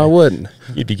anyway. No, I wouldn't.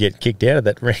 You'd be getting kicked out of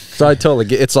that ring. So I totally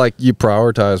get, it's like you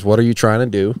prioritize what are you trying to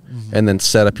do and then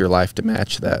set up your life to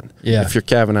match that. Yeah. If you're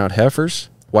calving out heifers,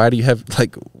 why do you have,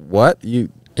 like, what? You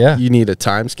need a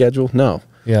time schedule? No.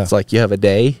 Yeah. It's like you have a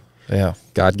day. Yeah.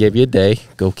 God gave you a day.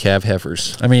 Go calve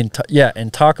heifers. I mean,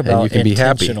 and talk about and you can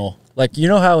intentional. Be happy. Like, you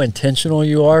know how intentional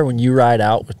you are when you ride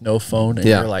out with no phone and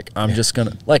you're like, I'm just going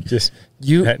to, like,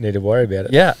 you don't need to worry about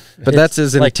it. Yeah. But that's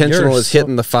as like intentional as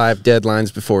hitting the 5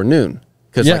 deadlines before noon.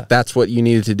 Because, like, that's what you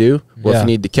needed to do. Well, if you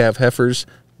need to calve heifers,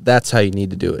 that's how you need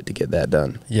to do it to get that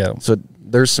done. Yeah. So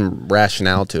there's some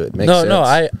rationale to it. Makes sense. No,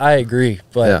 I agree.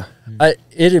 But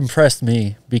it impressed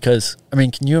me because, I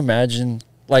mean, can you imagine,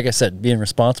 like I said, being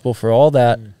responsible for all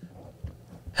that,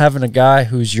 having a guy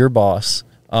who's your boss,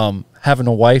 having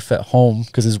a wife at home,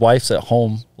 because his wife's at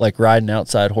home, like riding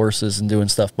outside horses and doing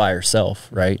stuff by herself,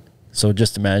 right? So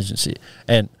just imagine,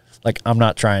 and like, I'm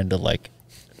not trying to like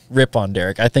rip on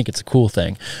Derek. I think it's a cool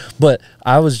thing, but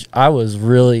I was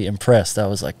really impressed. I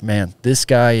was like, man, this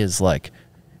guy is like,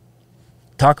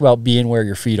 talk about being where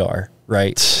your feet are,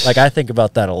 right? Like, I think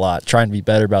about that a lot, trying to be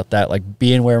better about that, like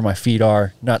being where my feet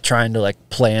are, not trying to like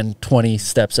plan 20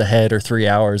 steps ahead or 3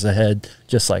 hours ahead,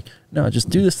 just like, no, just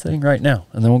do this thing right now,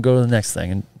 and then we'll go to the next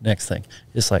thing and next thing.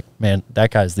 It's like, man,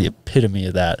 that guy's the epitome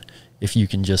of that. If you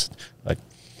can just like,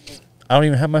 I don't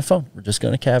even have my phone. We're just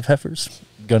going to calve heifers,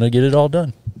 going to get it all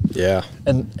done. Yeah.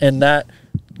 And that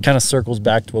kind of circles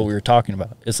back to what we were talking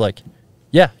about. It's like,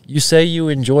 yeah, you say you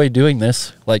enjoy doing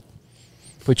this, like,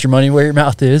 put your money where your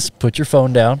mouth is, put your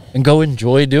phone down, and go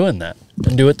enjoy doing that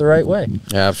and do it the right way.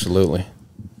 Yeah, absolutely.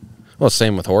 Well,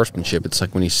 same with horsemanship. It's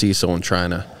like when you see someone trying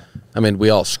to, I mean, we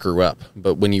all screw up,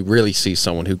 but when you really see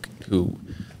someone who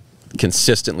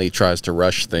consistently tries to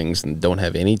rush things and don't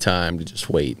have any time to just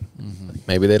wait, like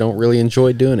maybe they don't really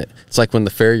enjoy doing it. It's like when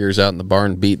the farrier's out in the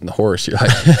barn beating the horse. You're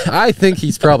like, I think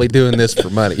he's probably doing this for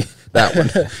money. That one,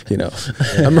 you know.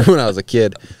 I remember when I was a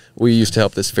kid, we used to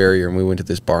help this farrier, and we went to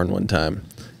this barn one time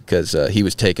because he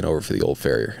was taking over for the old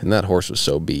farrier, and that horse was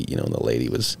so beat, you know, and the lady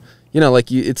was, you know,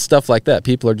 like, it's stuff like that.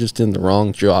 People are just in the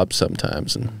wrong job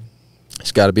sometimes, and you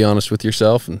just got to be honest with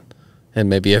yourself, and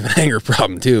maybe you have an anger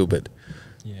problem too, but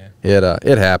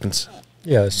it happens.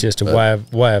 Yeah, it's just a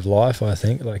way of life, I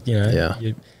think. Like, you know,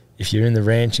 if you're in the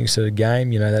ranching sort of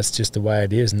game, you know, that's just the way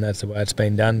it is, and that's the way it's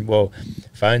been done. Well,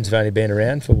 phones have only been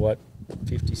around for, what,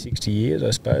 50, 60 years, I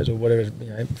suppose, or whatever. You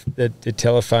know, the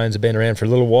telephones have been around for a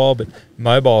little while, but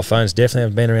mobile phones definitely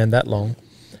haven't been around that long.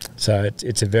 So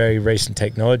it's a very recent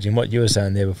technology. And what you were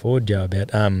saying there before, Joe,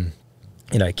 about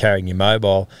you know, carrying your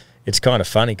mobile, it's kind of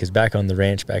funny because back on the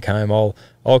ranch back home,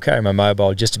 I'll carry my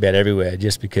mobile just about everywhere,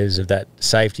 just because of that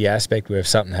safety aspect. Where if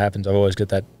something happens, I've always got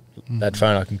that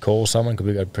phone. I can call someone because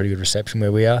we've got a pretty good reception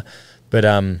where we are. But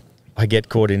I get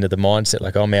caught into the mindset,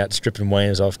 like I'm out stripping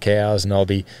weaners off cows, and I'll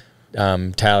be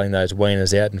tailing those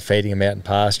weaners out and feeding them out in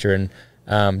pasture,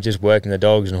 and just working the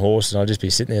dogs and horses, and I'll just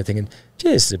be sitting there thinking, gee,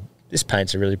 this is this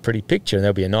paints a really pretty picture, and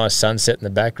there'll be a nice sunset in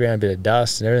the background, a bit of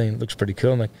dust and everything. It looks pretty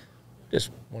cool. I'm like, just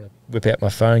want to whip out my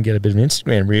phone and get a bit of an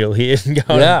Instagram reel here and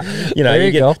go. Yeah, you know,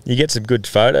 you get some good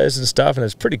photos and stuff, and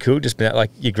it's pretty cool. Just been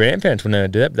like your grandparents when they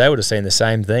would do that, but they would have seen the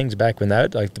same things back when they were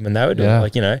doing it.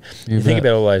 Like, you know, you think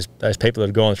about all those people that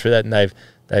have gone through that, and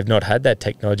they've not had that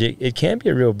technology. It can be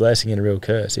a real blessing and a real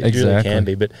curse. It really can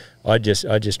be. But I just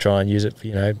try and use it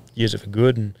for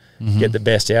good and get the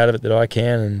best out of it that I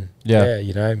can. And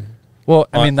you know. Well,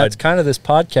 I mean, that's kind of this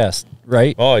podcast,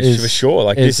 right? Oh, for sure.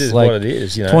 Like, this is like what it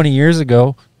is. You know, 20 years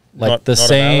ago, like the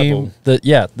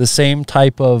same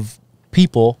type of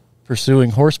people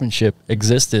pursuing horsemanship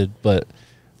existed, but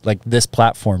like this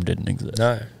platform didn't exist.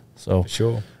 No, so for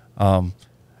sure.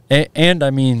 And I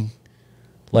mean,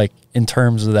 like in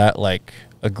terms of that, like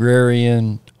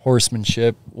agrarian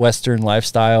horsemanship, Western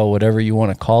lifestyle, whatever you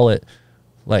want to call it,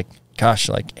 like, gosh,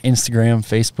 like Instagram,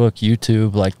 Facebook,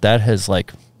 YouTube, like that has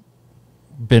like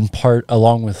been part,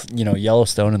 along with, you know,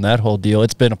 Yellowstone and that whole deal,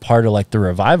 it's been a part of like the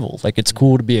revival. Like, it's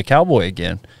cool to be a cowboy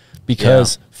again,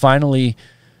 because finally,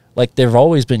 like, there've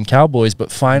always been cowboys,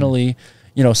 but finally,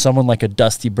 you know, someone like a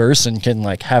Dusty Burson can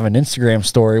like have an Instagram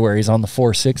story where he's on the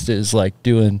 4.6s, like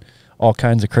doing all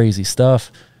kinds of crazy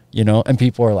stuff, you know, and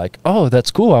people are like, oh,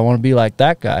 that's cool, I want to be like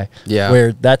that guy.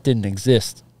 Where that didn't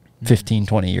exist 15,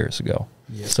 20 years ago.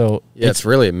 So it's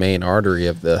really a main artery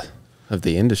of the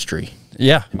industry.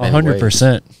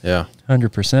 100%. Yeah,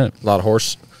 100%.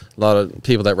 A lot of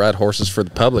people that ride horses for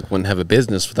the public wouldn't have a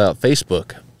business without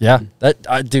Facebook. Yeah,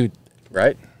 dude,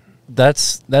 right?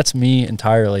 That's me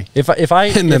entirely. If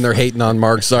then they're hating on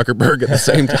Mark Zuckerberg at the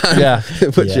same time.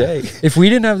 If we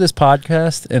didn't have this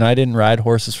podcast and I didn't ride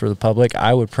horses for the public,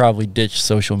 I would probably ditch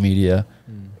social media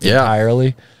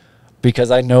entirely,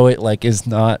 because I know it like is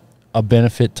not a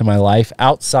benefit to my life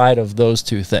outside of those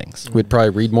two things. We'd probably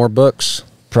read more books.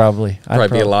 Probably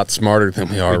be a lot smarter than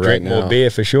we are right now. Drink more beer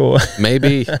for sure.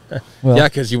 Maybe. Well,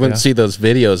 because you wouldn't see those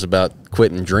videos about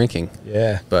quitting drinking.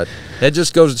 But it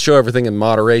just goes to show everything in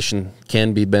moderation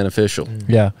can be beneficial.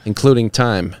 Including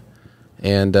time.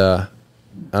 And I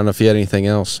don't know if you had anything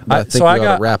else, but I think we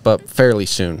ought to wrap up fairly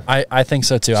soon. I think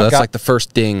so too. So that's like the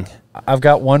first ding. I've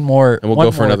got one more. And we'll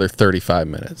go for another 35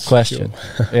 minutes. Question.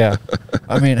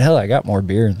 I mean, hell, I got more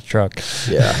beer in the truck.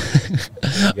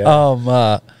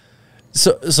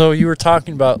 So you were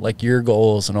talking about like your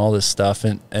goals and all this stuff,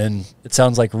 and it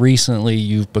sounds like recently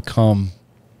you've become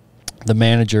the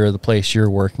manager of the place you're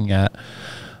working at.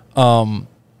 I'm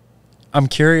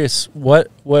curious, what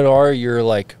are your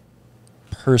like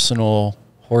personal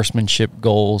horsemanship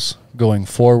goals going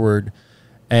forward?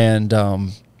 And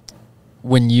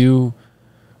when you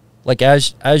like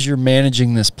as you're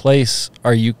managing this place,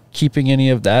 are you keeping any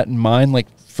of that in mind? Like,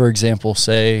 for example,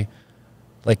 say,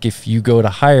 like if you go to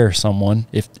hire someone,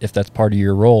 if that's part of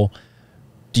your role,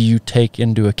 do you take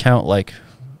into account, like,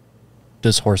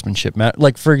 does horsemanship matter?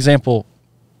 Like, for example,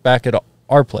 back at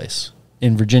our place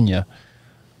in Virginia,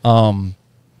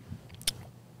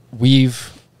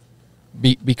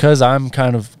 because I'm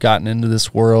kind of gotten into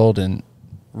this world and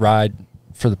ride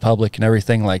for the public and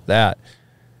everything like that,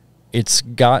 it's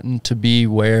gotten to be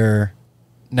where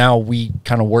now we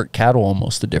kind of work cattle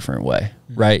almost a different way,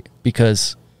 right?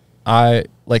 Because I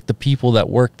like the people that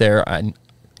work there,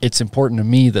 it's important to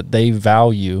me that they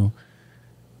value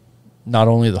not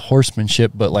only the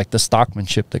horsemanship, but like the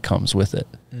stockmanship that comes with it.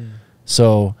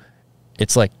 So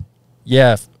it's like,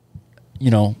 if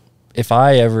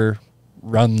I ever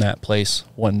run that place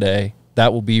one day,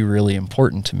 that will be really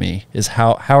important to me, is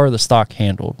how are the stock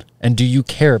handled? And do you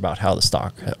care about how the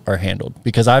stock are handled?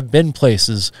 Because I've been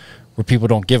places where people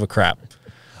don't give a crap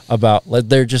about, like,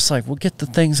 they're just like, we'll get the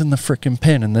things in the frickin'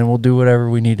 pen and then we'll do whatever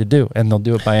we need to do. And they'll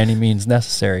do it by any means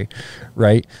necessary.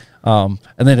 Right. And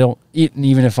they don't eat, and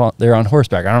even if they're on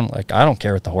horseback, I don't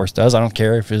care what the horse does. I don't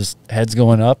care if his head's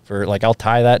going up, or like, I'll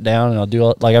tie that down and I'll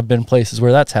do, like, I've been places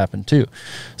where that's happened too.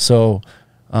 So,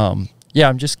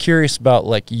 I'm just curious about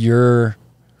like your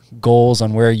goals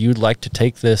on where you'd like to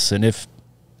take this, and if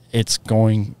it's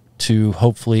going to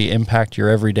hopefully impact your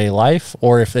everyday life,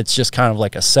 or if it's just kind of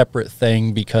like a separate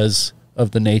thing because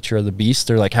of the nature of the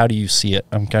beast, or like, how do you see it?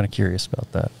 I'm kind of curious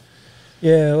about that.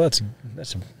 Yeah, well,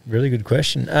 that's a really good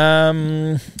question.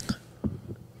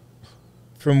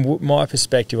 From my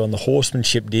perspective on the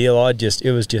horsemanship deal,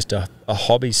 it was just a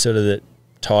hobby sort of that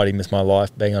tied in with my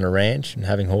life being on a ranch and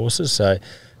having horses. So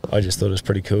I just thought it was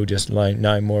pretty cool just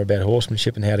knowing more about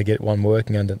horsemanship and how to get one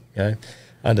working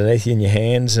underneath you in your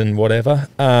hands and whatever.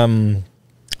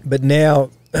 But now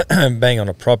being on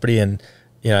a property and,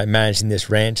 managing this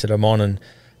ranch that I'm on and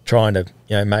trying to,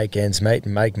 make ends meet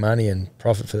and make money and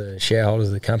profit for the shareholders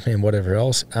of the company and whatever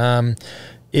else,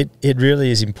 it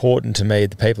really is important to me,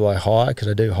 the people I hire, because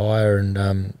I do hire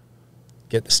and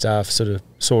get the staff sort of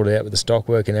sorted out with the stock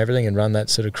work and everything and run that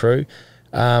sort of crew.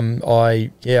 I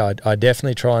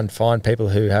definitely try and find people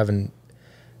who have an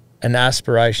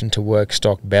aspiration to work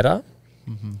stock better.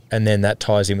 And then that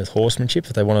ties in with horsemanship.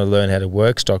 If they want to learn how to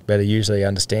work stock better, usually they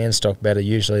understand stock better.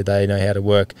 Usually they know how to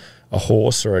work a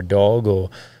horse or a dog, or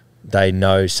they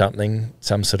know something,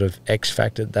 some sort of X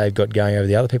factor that they've got going over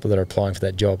the other people that are applying for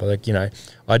that job. Like, you know,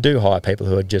 I do hire people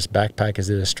who are just backpackers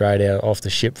that are straight out off the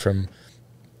ship from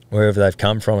wherever they've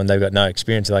come from and they've got no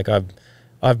experience. Like,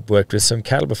 I've worked with some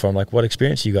cattle before. I'm like, what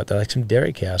experience you got? They're like, some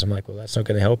dairy cows. I'm like, well, that's not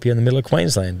going to help you in the middle of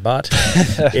Queensland, but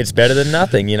it's better than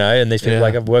nothing, you know. And these people,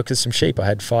 like, I've worked with some sheep. I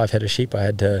had 5 head of sheep I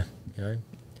had to, you know,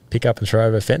 pick up and throw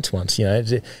over a fence once. You know,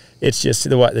 it's just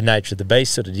the nature of the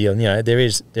beast sort of deal. And, you know, there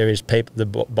is people, the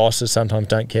bosses sometimes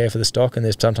don't care for the stock, and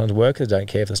there's sometimes workers don't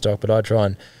care for the stock. But I try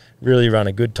and really run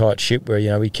a good tight ship where, you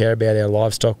know, we care about our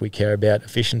livestock, we care about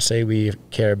efficiency, we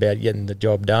care about getting the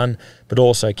job done, but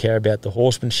also care about the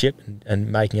horsemanship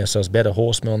and making ourselves better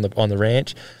horsemen on the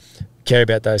ranch. Care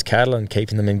about those cattle and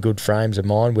keeping them in good frames of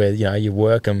mind where, you know, you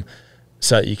work them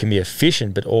so that you can be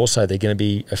efficient, but also they're going to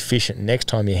be efficient next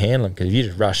time you handle them, because if you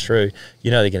just rush through, you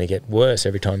know they're going to get worse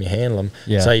every time you handle them.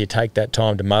 So you take that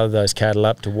time to mother those cattle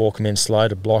up, to walk them in slow,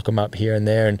 to block them up here and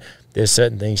there, and there's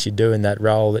certain things you do in that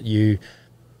role that you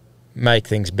make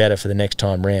things better for the next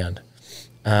time round,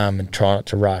 and try not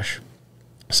to rush.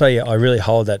 So yeah, I really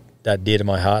hold that dear to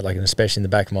my heart, like, and especially in the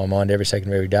back of my mind every second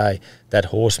of every day, that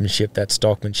horsemanship, that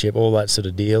stockmanship, all that sort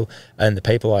of deal. And the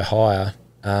people I hire,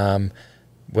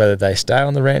 whether they stay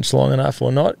on the ranch long enough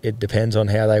or not, it depends on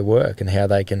how they work and how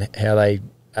they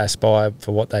aspire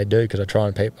for what they do, because I try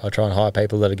and hire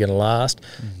people that are going to last,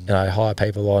 and I hire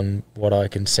people on what I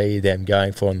can see them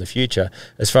going for in the future.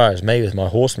 As far as me with my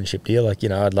horsemanship deal, like, you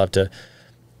know, I'd love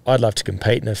to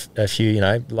compete in a few, you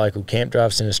know, local camp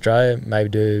drafts in Australia. Maybe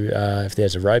do if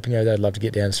there's a roping over there, I'd love to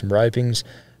get down to some ropings,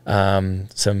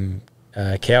 some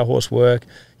cow horse work.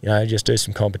 You know, just do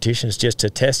some competitions just to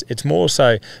test. It's more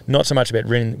so not so much about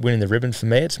winning the ribbon for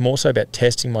me. It's more so about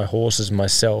testing my horses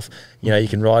myself. You know, you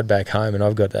can ride back home, and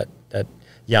I've got that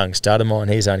young stud of mine.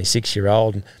 He's only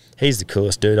 6-year-old, and he's the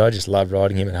coolest dude. I just love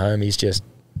riding him at home. He's just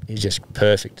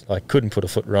perfect. Like, couldn't put a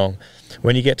foot wrong.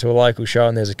 When you get to a local show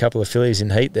and there's a couple of fillies in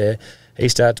heat there, he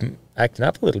starts acting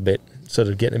up a little bit, sort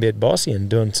of getting a bit bossy and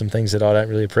doing some things that I don't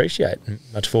really appreciate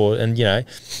much for. And, you know,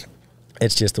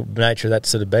 it's just the nature of that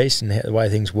sort of beast and the way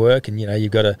things work. And, you know,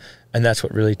 you've got to, and that's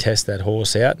what really tests that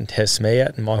horse out and tests me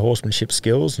out and my horsemanship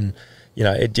skills. And, you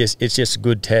know, it's just a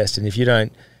good test. And if you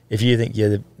think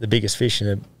you're the biggest fish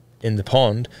in the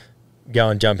pond, go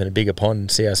and jump in a bigger pond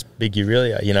and see how big you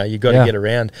really are. You know, you've got to get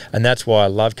around. And that's why I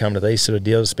love coming to these sort of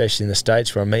deals, especially in the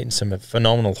States, where I'm meeting some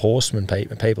phenomenal horseman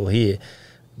people here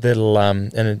that'll,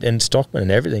 and stockmen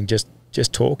and everything, just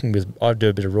talking with, I do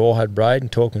a bit of rawhide braid and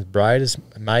talking with braiders,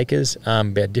 makers,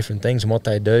 about different things and what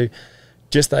they do.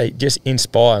 They just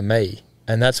inspire me.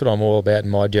 And that's what I'm all about in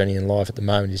my journey in life at the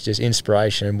moment, is just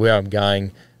inspiration and where I'm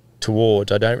going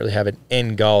towards. I don't really have an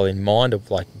end goal in mind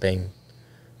of, like, being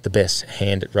the best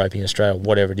hand at roping in Australia,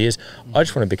 whatever it is. I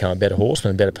just want to become a better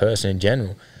horseman, a better person in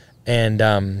general. And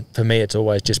for me, it's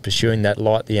always just pursuing that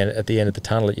light at the end of the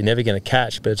tunnel that you're never going to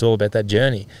catch, but it's all about that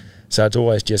journey. So it's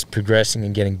always just progressing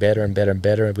and getting better and better and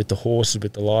better with the horses,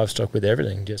 with the livestock, with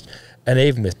everything. And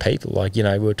even with people, like, you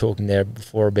know, we were talking there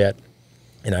before about,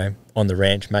 you know, on the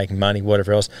ranch, making money,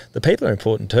 whatever else. The people are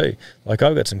important too. Like,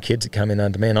 I've got some kids that come in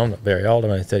under me, and I'm not very old,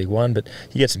 I'm only 31, but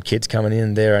you get some kids coming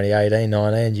in, they're only 18,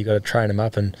 19, you've got to train them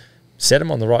up and set them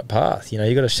on the right path. You know,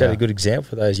 you've got to set a good example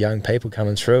for those young people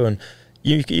coming through, and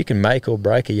you can make or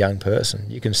break a young person.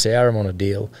 You can sour them on a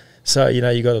deal. So, you know,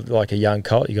 you got to, like a young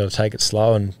colt, you got to take it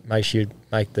slow and make sure you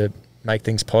make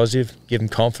things positive, give them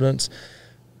confidence,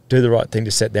 do the right thing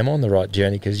to set them on the right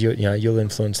journey, because you'll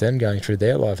influence them going through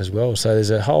their life as well. So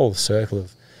there's a whole circle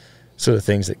of sort of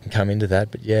things that can come into that.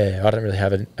 But yeah, I don't really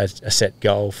have a set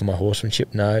goal for my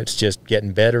horsemanship. No, it's just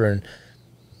getting better, and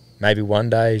maybe one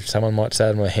day someone might say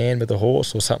I'm a hand with a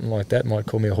horse or something like that, might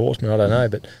call me a horseman. I don't know,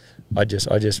 but I just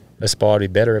aspire to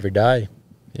be better every day.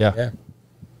 Yeah.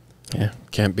 Yeah,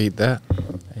 can't beat that.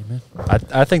 Amen.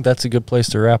 I think that's a good place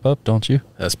to wrap up, don't you?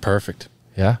 That's perfect.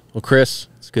 Yeah. Well, Chris,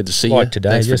 it's good to see you.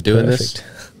 Today, thanks for doing this.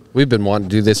 We've been wanting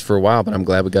to do this for a while, but I'm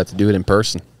glad we got to do it in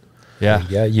person. Yeah.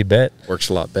 Yeah, you bet. Works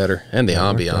a lot better. And the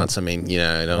ambiance. I mean, you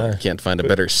know, can't find a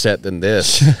better set than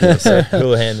this.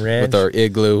 Houlihan Ranch. With our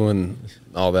igloo and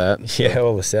all that. Yeah,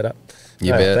 all the setup.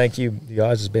 You bet. Thank you. You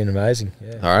guys, it's been amazing.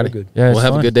 Yeah, all right. Good. Yeah, we'll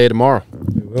have a good day tomorrow.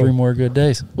 3 more good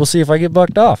days. We'll see if I get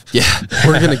bucked off. Yeah,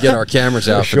 we're going to get our cameras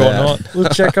out for that. Not. We'll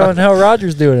check on how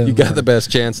Roger's doing. You got the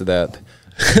best chance of that.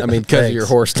 I mean, because of your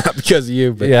horse, not because of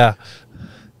you. But yeah.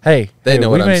 Hey, they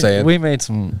know what I'm saying. We made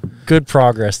some good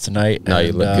progress tonight. No,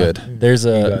 you look good. You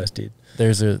guys did.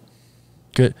 There's a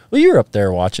good. Well, you're up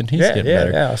there watching. He's getting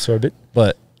better. Yeah, I saw a bit.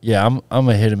 But yeah, I'm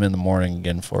gonna hit him in the morning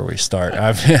again before we start.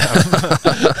 I'm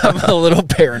a little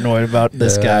paranoid about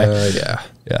this guy. Yeah.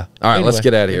 Yeah. All right, let's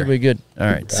get out of here. It'll be good. All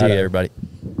right. See you, everybody.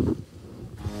 All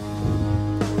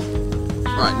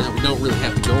right, now we don't really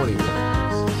have to go anywhere.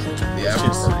 The after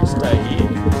party. Stay here.